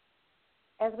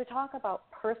as we talk about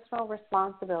personal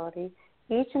responsibility,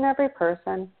 each and every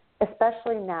person,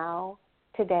 especially now,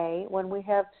 today, when we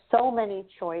have so many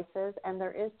choices and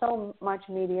there is so much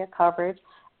media coverage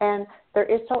and there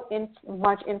is so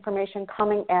much information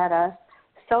coming at us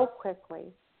so quickly,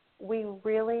 we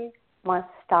really must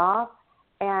stop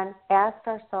and ask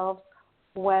ourselves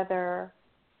whether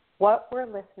what we're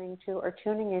listening to or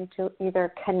tuning into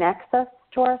either connects us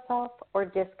to ourselves or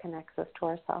disconnects us to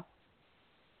ourselves.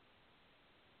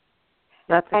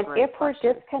 And if we're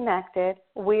disconnected,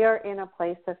 we are in a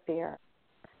place of fear.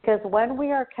 Because when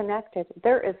we are connected,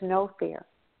 there is no fear.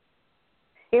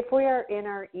 If we are in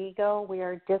our ego, we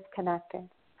are disconnected.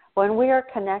 When we are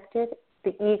connected,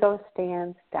 the ego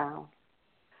stands down.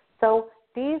 So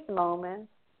these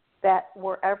moments that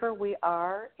wherever we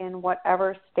are, in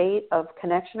whatever state of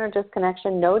connection or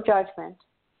disconnection, no judgment,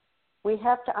 we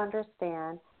have to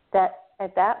understand that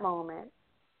at that moment,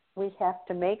 we have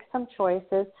to make some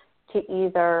choices to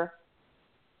either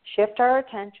shift our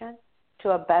attention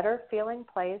to a better feeling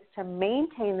place to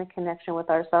maintain the connection with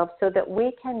ourselves so that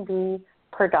we can be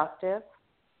productive,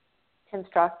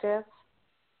 constructive,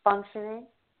 functioning,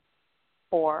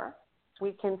 or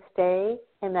we can stay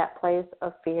in that place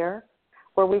of fear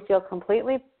where we feel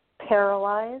completely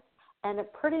paralyzed and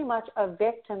pretty much a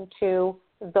victim to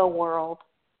the world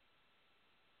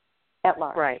at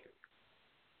large.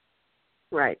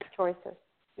 Right. Choices.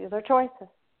 These are choices.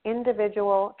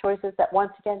 Individual choices that,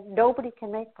 once again, nobody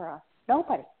can make for us.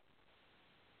 Nobody.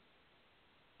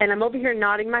 And I'm over here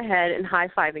nodding my head and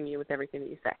high-fiving you with everything that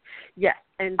you say. Yes.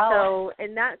 And so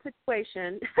in that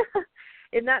situation,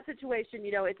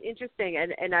 you know, it's interesting,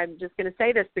 and I'm just going to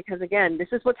say this because, again, this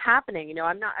is what's happening. You know,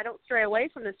 I don't stray away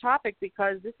from this topic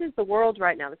because this is the world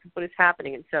right now. This is what is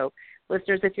happening. And so,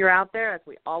 listeners, if you're out there, as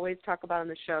we always talk about on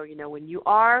the show, you know, when you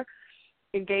are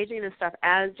engaging in this stuff,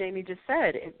 as Jamie just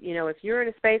said, if you're in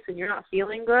a space and you're not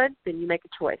feeling good, then you make a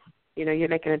choice. You know, you're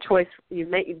making a choice.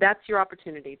 That's your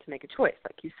opportunity to make a choice.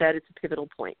 Like you said, it's a pivotal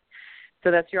point.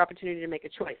 So that's your opportunity to make a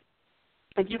choice.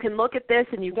 If you can look at this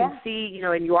and you can see, you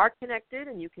know, and you are connected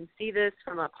and you can see this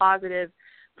from a positive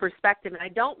perspective, and I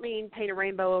don't mean paint a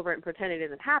rainbow over it and pretend it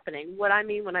isn't happening. What I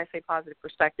mean when I say positive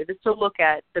perspective is to look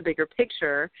at the bigger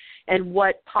picture and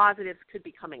what positives could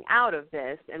be coming out of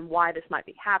this and why this might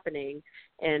be happening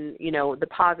and, you know, the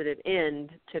positive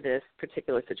end to this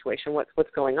particular situation,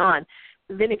 what's going on.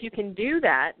 Then if you can do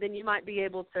that, then you might be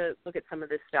able to look at some of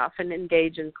this stuff and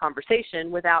engage in conversation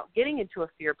without getting into a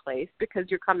fear place because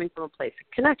you're coming from a place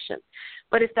of connection.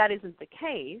 But if that isn't the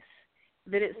case,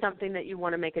 then it's something that you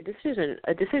want to make a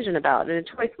decision about and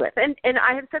a choice with. And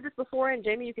I have said this before, and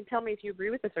Jamie, you can tell me if you agree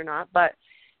with this or not, but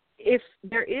if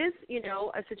there is,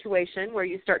 a situation where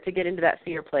you start to get into that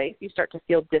fear place, you start to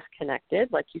feel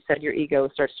disconnected, like you said, your ego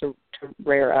starts to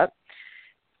rear up.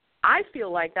 I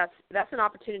feel like that's an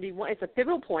opportunity. It's a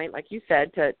pivotal point, like you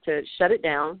said, to shut it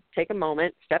down, take a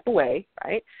moment, step away,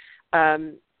 right?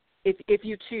 If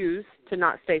you choose to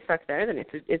not stay stuck there, then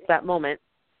it's that moment.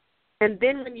 And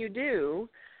then when you do,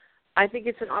 I think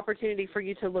it's an opportunity for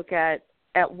you to look at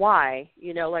why,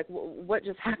 like what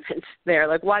just happened there?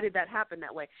 Like, why did that happen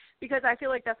that way? Because I feel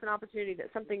like that's an opportunity that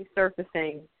something's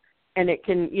surfacing, and it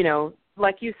can,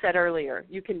 like you said earlier,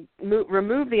 you can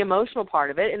remove the emotional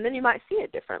part of it, and then you might see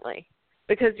it differently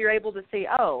because you're able to see,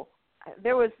 oh,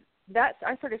 there was that.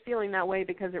 I started feeling that way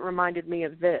because it reminded me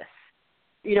of this,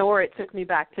 or it took me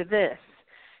back to this,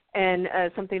 and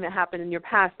something that happened in your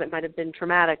past that might have been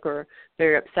traumatic or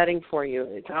very upsetting for you.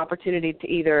 It's an opportunity to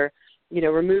either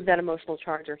remove that emotional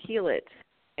charge or heal it,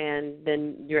 and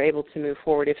then you're able to move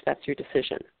forward if that's your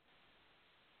decision.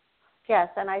 Yes,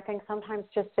 and I think sometimes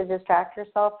just to distract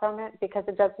yourself from it, because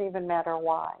it doesn't even matter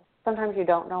why. Sometimes you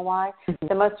don't know why. Mm-hmm.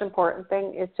 The most important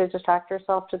thing is to distract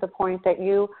yourself to the point that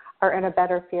you are in a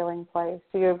better feeling place.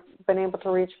 So you've been able to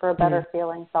reach for a better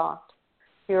feeling thought.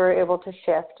 You're able to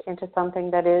shift into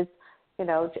something that is,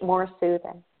 more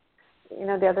soothing.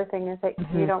 The other thing is that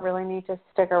you don't really need to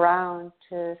stick around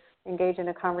to engage in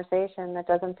a conversation that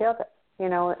doesn't feel good.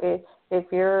 If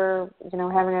you're,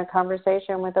 having a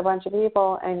conversation with a bunch of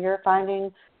people and you're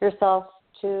finding yourself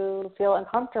to feel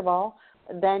uncomfortable,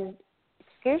 then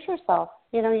excuse yourself.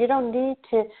 You don't need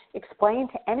to explain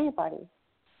to anybody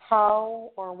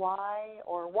how or why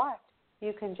or what.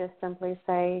 You can just simply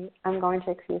say, I'm going to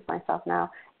excuse myself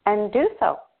now, and do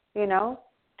so.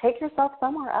 Take yourself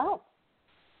somewhere else,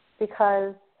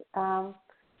 because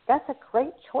that's a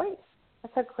great choice.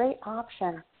 That's a great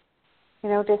option.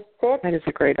 Just sit that is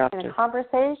a great option. in a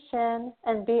conversation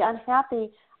and be unhappy.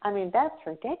 I mean, that's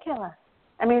ridiculous.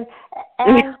 I mean,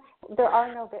 and there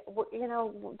are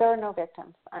no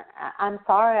victims. I'm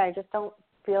sorry, I just don't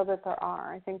feel that there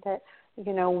are. I think that,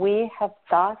 we have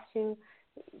got to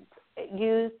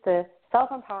use the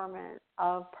self-empowerment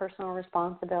of personal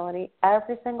responsibility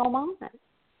every single moment.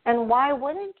 And why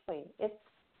wouldn't we? It's,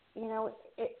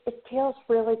 it feels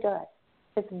really good.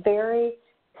 It's very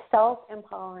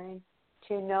self-empowering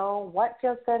to know what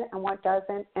feels good and what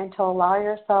doesn't, and to allow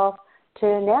yourself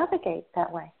to navigate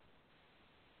that way.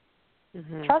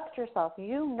 Mm-hmm. Trust yourself.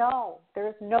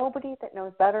 There's nobody that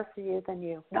knows better for you than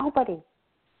you. Nobody.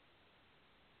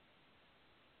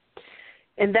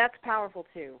 And that's powerful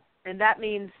too. And that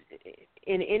means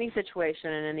in any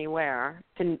situation and anywhere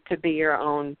to be your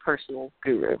own personal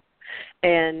guru.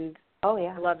 And oh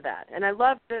yeah, I love that. And I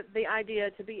love the idea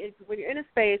to be, when you're in a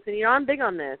space, and I'm big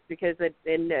on this because a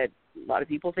lot of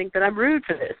people think that I'm rude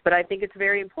for this, but I think it's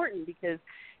very important because,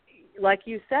 like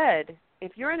you said,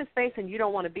 if you're in a space and you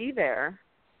don't want to be there,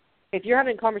 if you're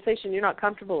having a conversation you're not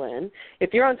comfortable in,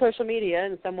 if you're on social media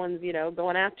and someone's,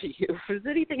 going after you, if there's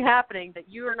anything happening that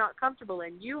you are not comfortable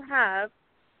in, you have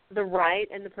the right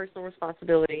and the personal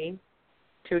responsibility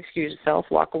to excuse yourself,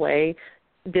 walk away,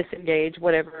 disengage,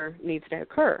 whatever needs to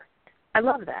occur. I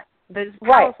love that. That is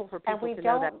powerful for people to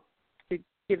know that, to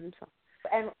give themselves.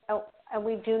 And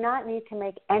we do not need to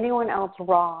make anyone else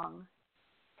wrong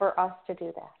for us to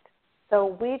do that.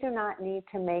 So we do not need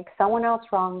to make someone else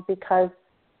wrong because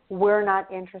we're not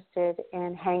interested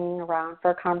in hanging around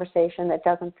for a conversation that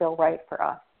doesn't feel right for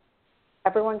us.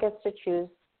 Everyone gets to choose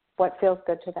what feels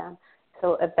good to them.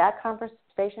 So if that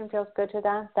conversation feels good to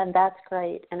them, then that's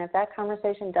great. And if that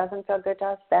conversation doesn't feel good to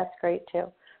us, that's great too.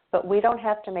 But we don't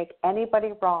have to make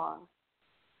anybody wrong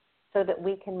so that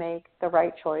we can make the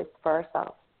right choice for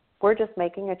ourselves. We're just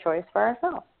making a choice for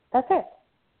ourselves. That's it.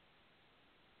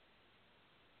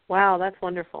 Wow, that's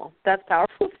wonderful. That's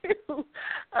powerful too.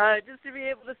 Just to be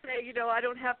able to say, I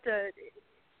don't have to,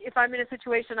 if I'm in a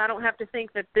situation, I don't have to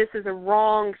think that this is a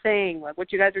wrong thing. Like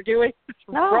what you guys are doing is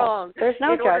wrong. There's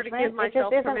no in order judgment. To give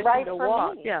myself it just isn't right to for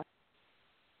walk. me. Yeah,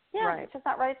 right. It's just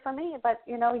not right for me. But,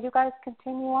 you guys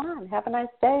continue on. Have a nice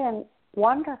day and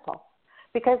wonderful.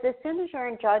 Because as soon as you're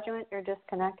in judgment, you're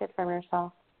disconnected from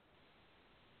yourself.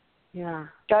 Yeah.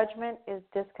 Judgment is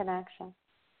disconnection.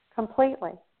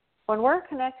 Completely. When we're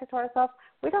connected to ourselves,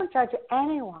 we don't judge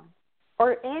anyone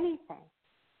or anything.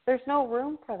 There's no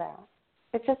room for that.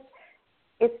 It's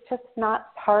just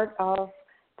not part of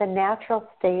the natural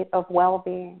state of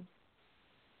well-being.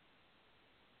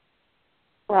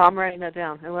 Well, I'm writing that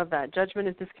down. I love that. Judgment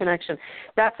is disconnection.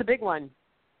 That's a big one.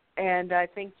 And I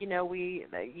think,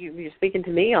 you're speaking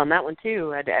to me on that one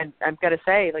too. I've got to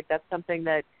say, that's something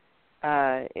that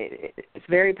it's a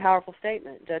very powerful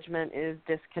statement. Judgment is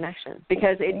disconnection,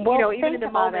 because even in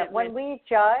the moment when we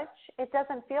judge, it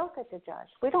doesn't feel good to judge.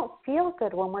 We don't feel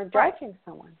good when we're judging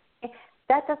someone.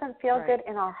 That doesn't feel good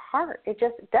in our heart. It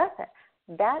just doesn't.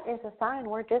 That is a sign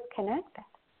we're disconnected.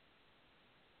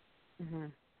 Mm-hmm.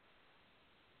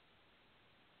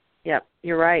 Yep,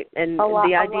 you're right. And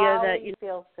the idea that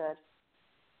feels good.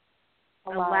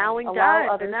 Allowing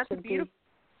others, and that's a beautiful.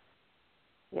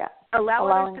 Yeah.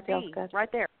 Allowing others to be good.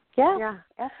 right there. Yeah,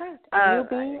 that's right. And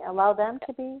you be, allow them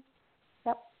to be.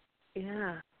 Yep.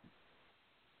 Yeah.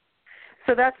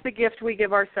 So that's the gift we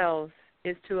give ourselves,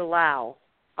 is to allow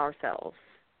ourselves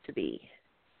to be.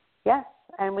 Yes,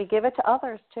 and we give it to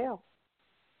others too.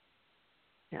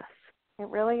 Yes. It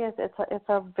really is. It's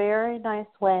a very nice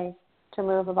way to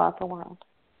move about the world.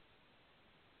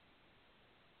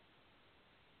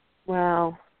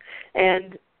 Wow.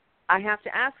 And I have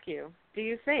to ask you, do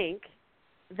you think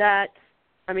that,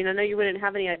 I know you wouldn't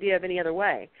have any idea of any other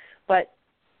way, but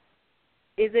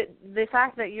is it the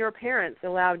fact that your parents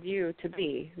allowed you to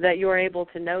be, that you're able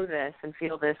to know this and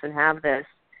feel this and have this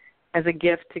as a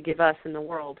gift to give us in the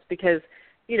world? Because,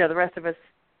 the rest of us,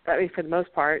 for the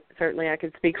most part, certainly I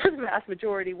could speak for the vast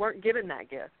majority, weren't given that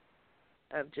gift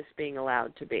of just being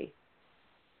allowed to be.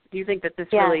 Do you think that this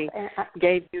really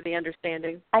gave you the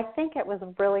understanding? I think it was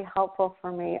really helpful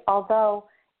for me, although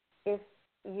if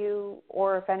you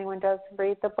or if anyone does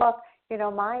read the book,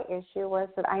 my issue was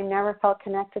that I never felt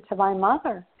connected to my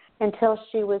mother until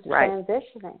she was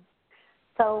transitioning.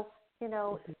 So,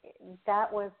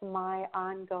 that was my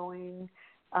ongoing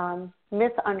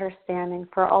misunderstanding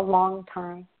for a long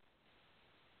time.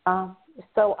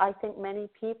 So I think many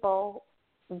people,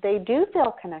 they do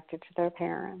feel connected to their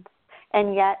parents,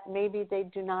 and yet maybe they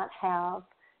do not have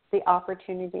the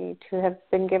opportunity to have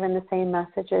been given the same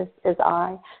messages as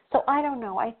I. So I don't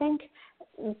know. I think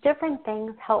different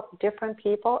things help different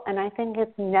people, and I think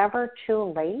it's never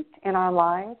too late in our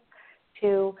lives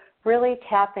to really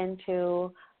tap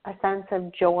into a sense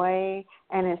of joy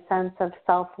and a sense of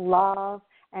self-love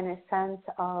and a sense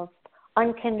of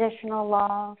unconditional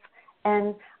love.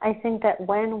 And I think that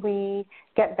when we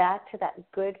get back to that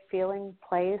good feeling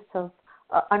place of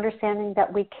understanding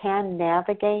that we can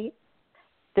navigate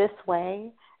this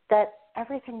way, that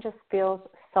everything just feels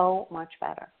so much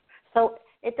better. So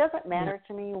it doesn't matter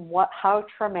to me how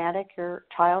traumatic your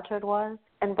childhood was.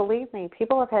 And believe me,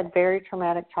 people have had very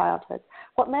traumatic childhoods.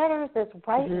 What matters is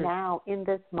right now, in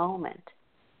this moment,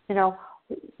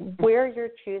 where you're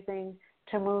choosing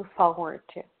to move forward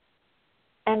to.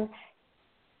 And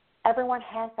everyone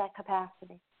has that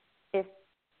capacity if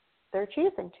they're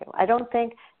choosing to. I don't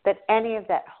think that any of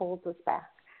that holds us back.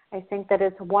 I think that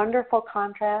it's a wonderful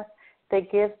contrast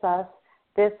that gives us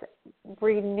this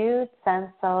renewed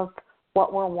sense of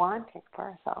what we're wanting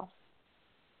for ourselves.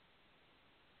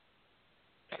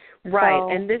 Right, so,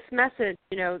 and this message,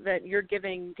 that you're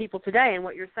giving people today, and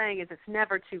what you're saying is it's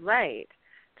never too late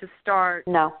to start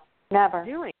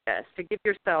doing this, to give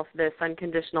yourself this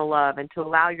unconditional love and to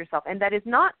allow yourself. And that is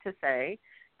not to say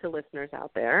to listeners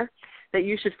out there that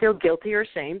you should feel guilty or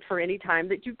ashamed for any time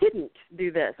that you didn't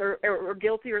do this, or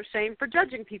guilty or ashamed for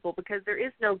judging people, because there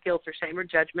is no guilt or shame or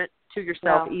judgment to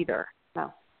yourself either.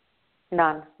 No,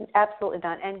 none, absolutely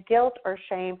none. And guilt or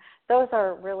shame, those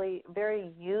are really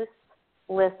very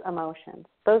useless emotions.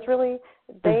 Those really,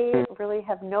 they really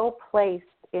have no place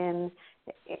in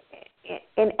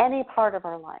any part of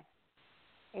our life.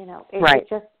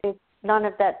 None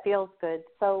of that feels good.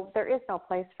 So there is no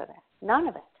place for that. None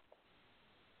of it.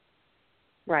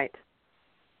 Right.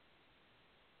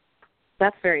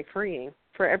 That's very freeing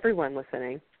for everyone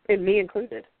listening, and me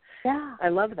included. Yeah. I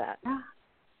love that. Yeah.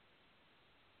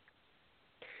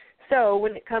 So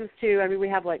when it comes to, we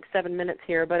have like 7 minutes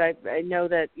here, but I know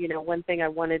that, one thing I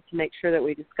wanted to make sure that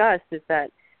we discussed is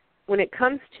that when it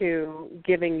comes to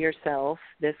giving yourself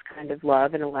this kind of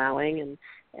love and allowing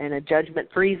and a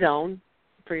judgment-free zone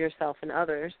for yourself and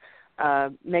others,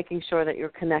 making sure that you're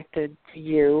connected to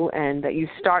you and that you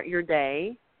start your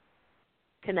day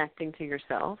connecting to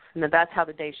yourself, and that's how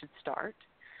the day should start.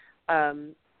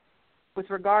 With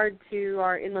regard to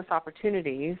our endless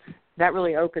opportunities, that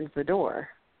really opens the door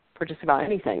for just about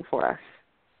anything for us.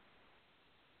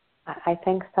 I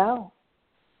think so.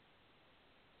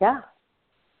 Yeah.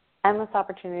 Endless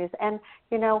opportunities. And,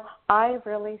 I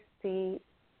really see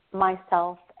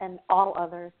myself and all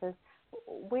others as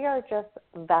we are just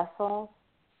vessels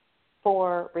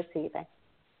for receiving.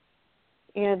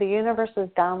 The universe is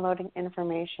downloading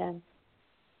information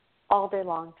all day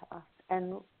long to us.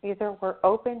 And either we're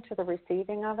open to the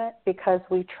receiving of it because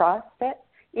we trust it,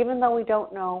 even though we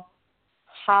don't know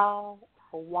how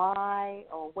why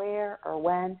or where or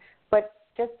when, but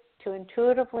just to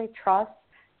intuitively trust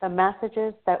the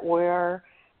messages that we're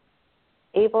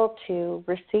able to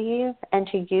receive and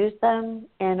to use them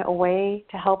in a way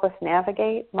to help us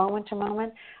navigate moment to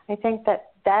moment. I think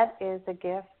that is a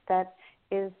gift that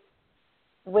is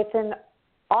within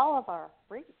all of our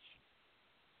reach.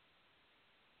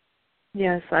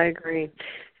 Yes, I agree.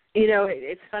 You know,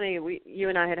 it's funny. You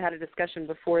and I had a discussion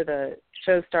before the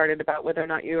show started about whether or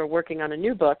not you are working on a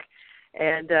new book,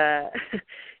 and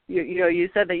you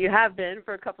said that you have been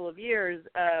for a couple of years,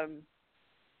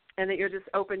 and that you're just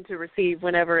open to receive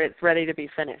whenever it's ready to be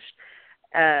finished.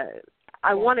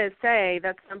 I want to say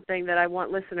that's something that I want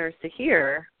listeners to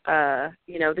hear.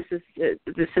 This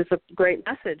is a great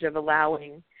message of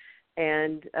allowing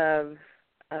and of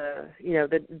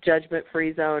the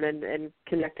judgment-free zone and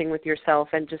connecting with yourself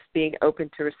and just being open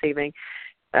to receiving.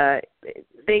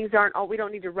 Things aren't we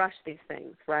don't need to rush these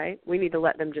things, right? We need to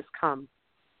let them just come.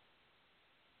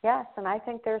 Yes, and I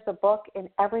think there's a book in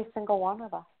every single one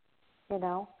of us,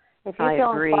 If you I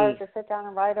feel agree. inspired to sit down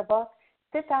and write a book,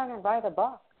 sit down and write a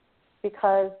book,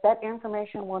 because that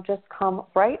information will just come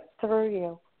right through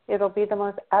you. It'll be the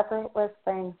most effortless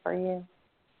thing for you.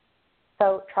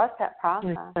 So trust that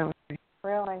process.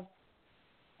 Really.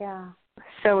 Yeah.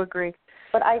 So agree.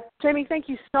 But Jamie, thank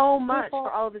you so much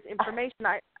for all of this information.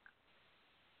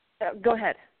 Go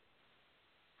ahead.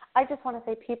 I just want to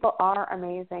say people are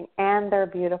amazing, and they're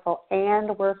beautiful,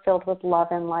 and we're filled with love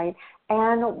and light,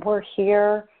 and we're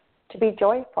here to be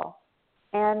joyful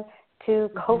and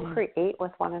to co-create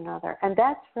with one another. And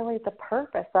that's really the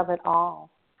purpose of it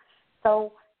all.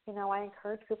 So, I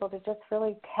encourage people to just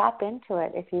really tap into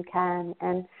it if you can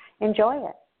and enjoy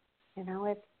it.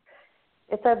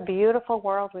 It's a beautiful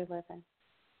world we live in.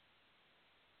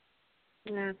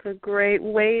 That's a great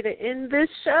way to end this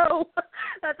show.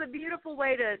 That's a beautiful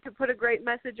way to put a great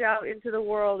message out into the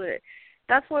world.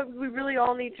 That's what we really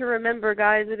all need to remember,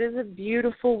 guys. It is a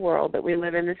beautiful world that we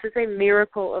live in. This is a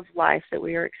miracle of life that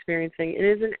we are experiencing. It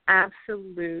is an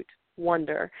absolute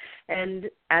wonder. And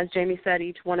as Jamie said,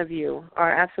 each one of you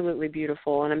are absolutely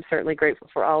beautiful, and I'm certainly grateful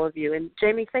for all of you. And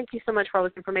Jamie, thank you so much for all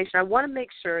this information. I want to make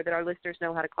sure that our listeners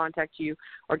know how to contact you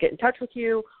or get in touch with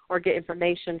you or get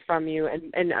information from you,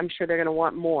 and I'm sure they're going to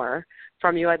want more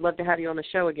from you. I'd love to have you on the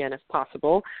show again if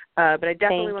possible, but I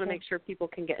definitely want to make sure people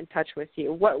can get in touch with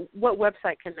you. What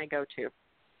website can they go to?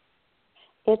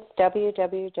 It's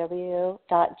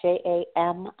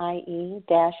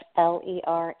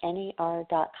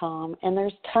www.jamie-lerner.com, and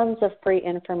there's tons of free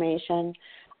information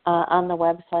on the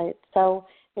website. So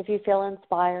if you feel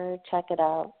inspired, check it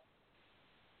out.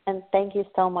 And thank you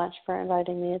so much for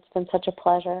inviting me. It's been such a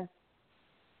pleasure.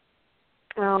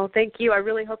 Oh, thank you. I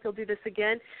really hope you'll do this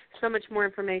again. So much more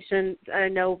information. I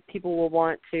know people will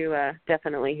want to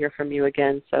definitely hear from you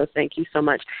again, so thank you so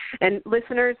much. And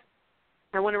listeners,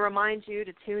 I want to remind you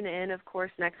to tune in, of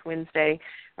course, next Wednesday.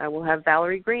 We'll have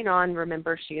Valerie Green on.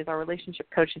 Remember, she is our relationship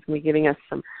coach. She's going to be giving us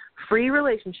some free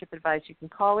relationship advice. You can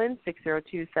call in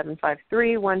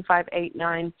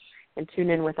 602-753-1589 and tune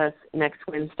in with us next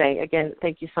Wednesday. Again,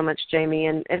 thank you so much, Jamie,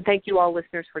 and thank you all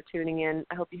listeners for tuning in.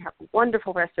 I hope you have a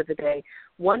wonderful rest of the day,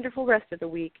 wonderful rest of the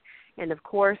week, and, of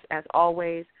course, as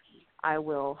always, I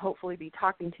will hopefully be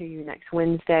talking to you next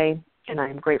Wednesday, and I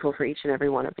am grateful for each and every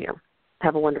one of you.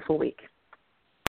 Have a wonderful week.